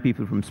prevent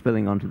people from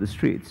spilling onto the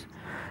streets.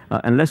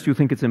 Unless you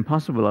think it's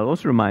impossible, I'll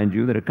also remind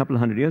you that a couple of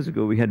hundred years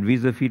ago we had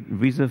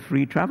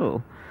visa-free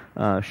travel.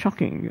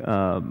 Shocking,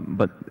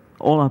 but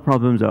all our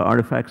problems are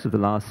artifacts of the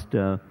last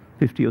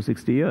 50 or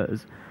 60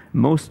 years.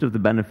 Most of the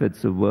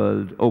benefits of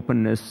world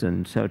openness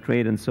and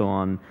trade and so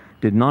on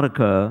did not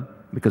occur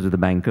because of the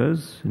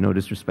bankers, no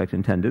disrespect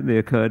intended. They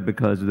occurred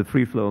because of the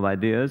free flow of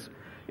ideas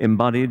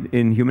embodied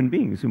in human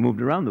beings who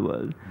moved around the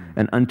world.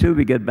 And until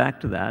we get back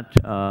to that,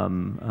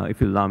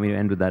 if you'll allow me to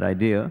end with that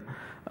idea,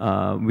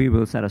 we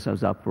will set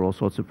ourselves up for all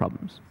sorts of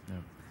problems.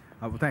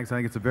 Yeah. Well, thanks. I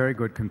think it's a very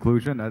good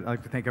conclusion. I'd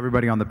like to thank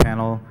everybody on the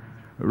panel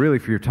really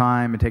for your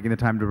time and taking the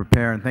time to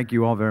prepare, and thank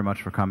you all very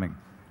much for coming.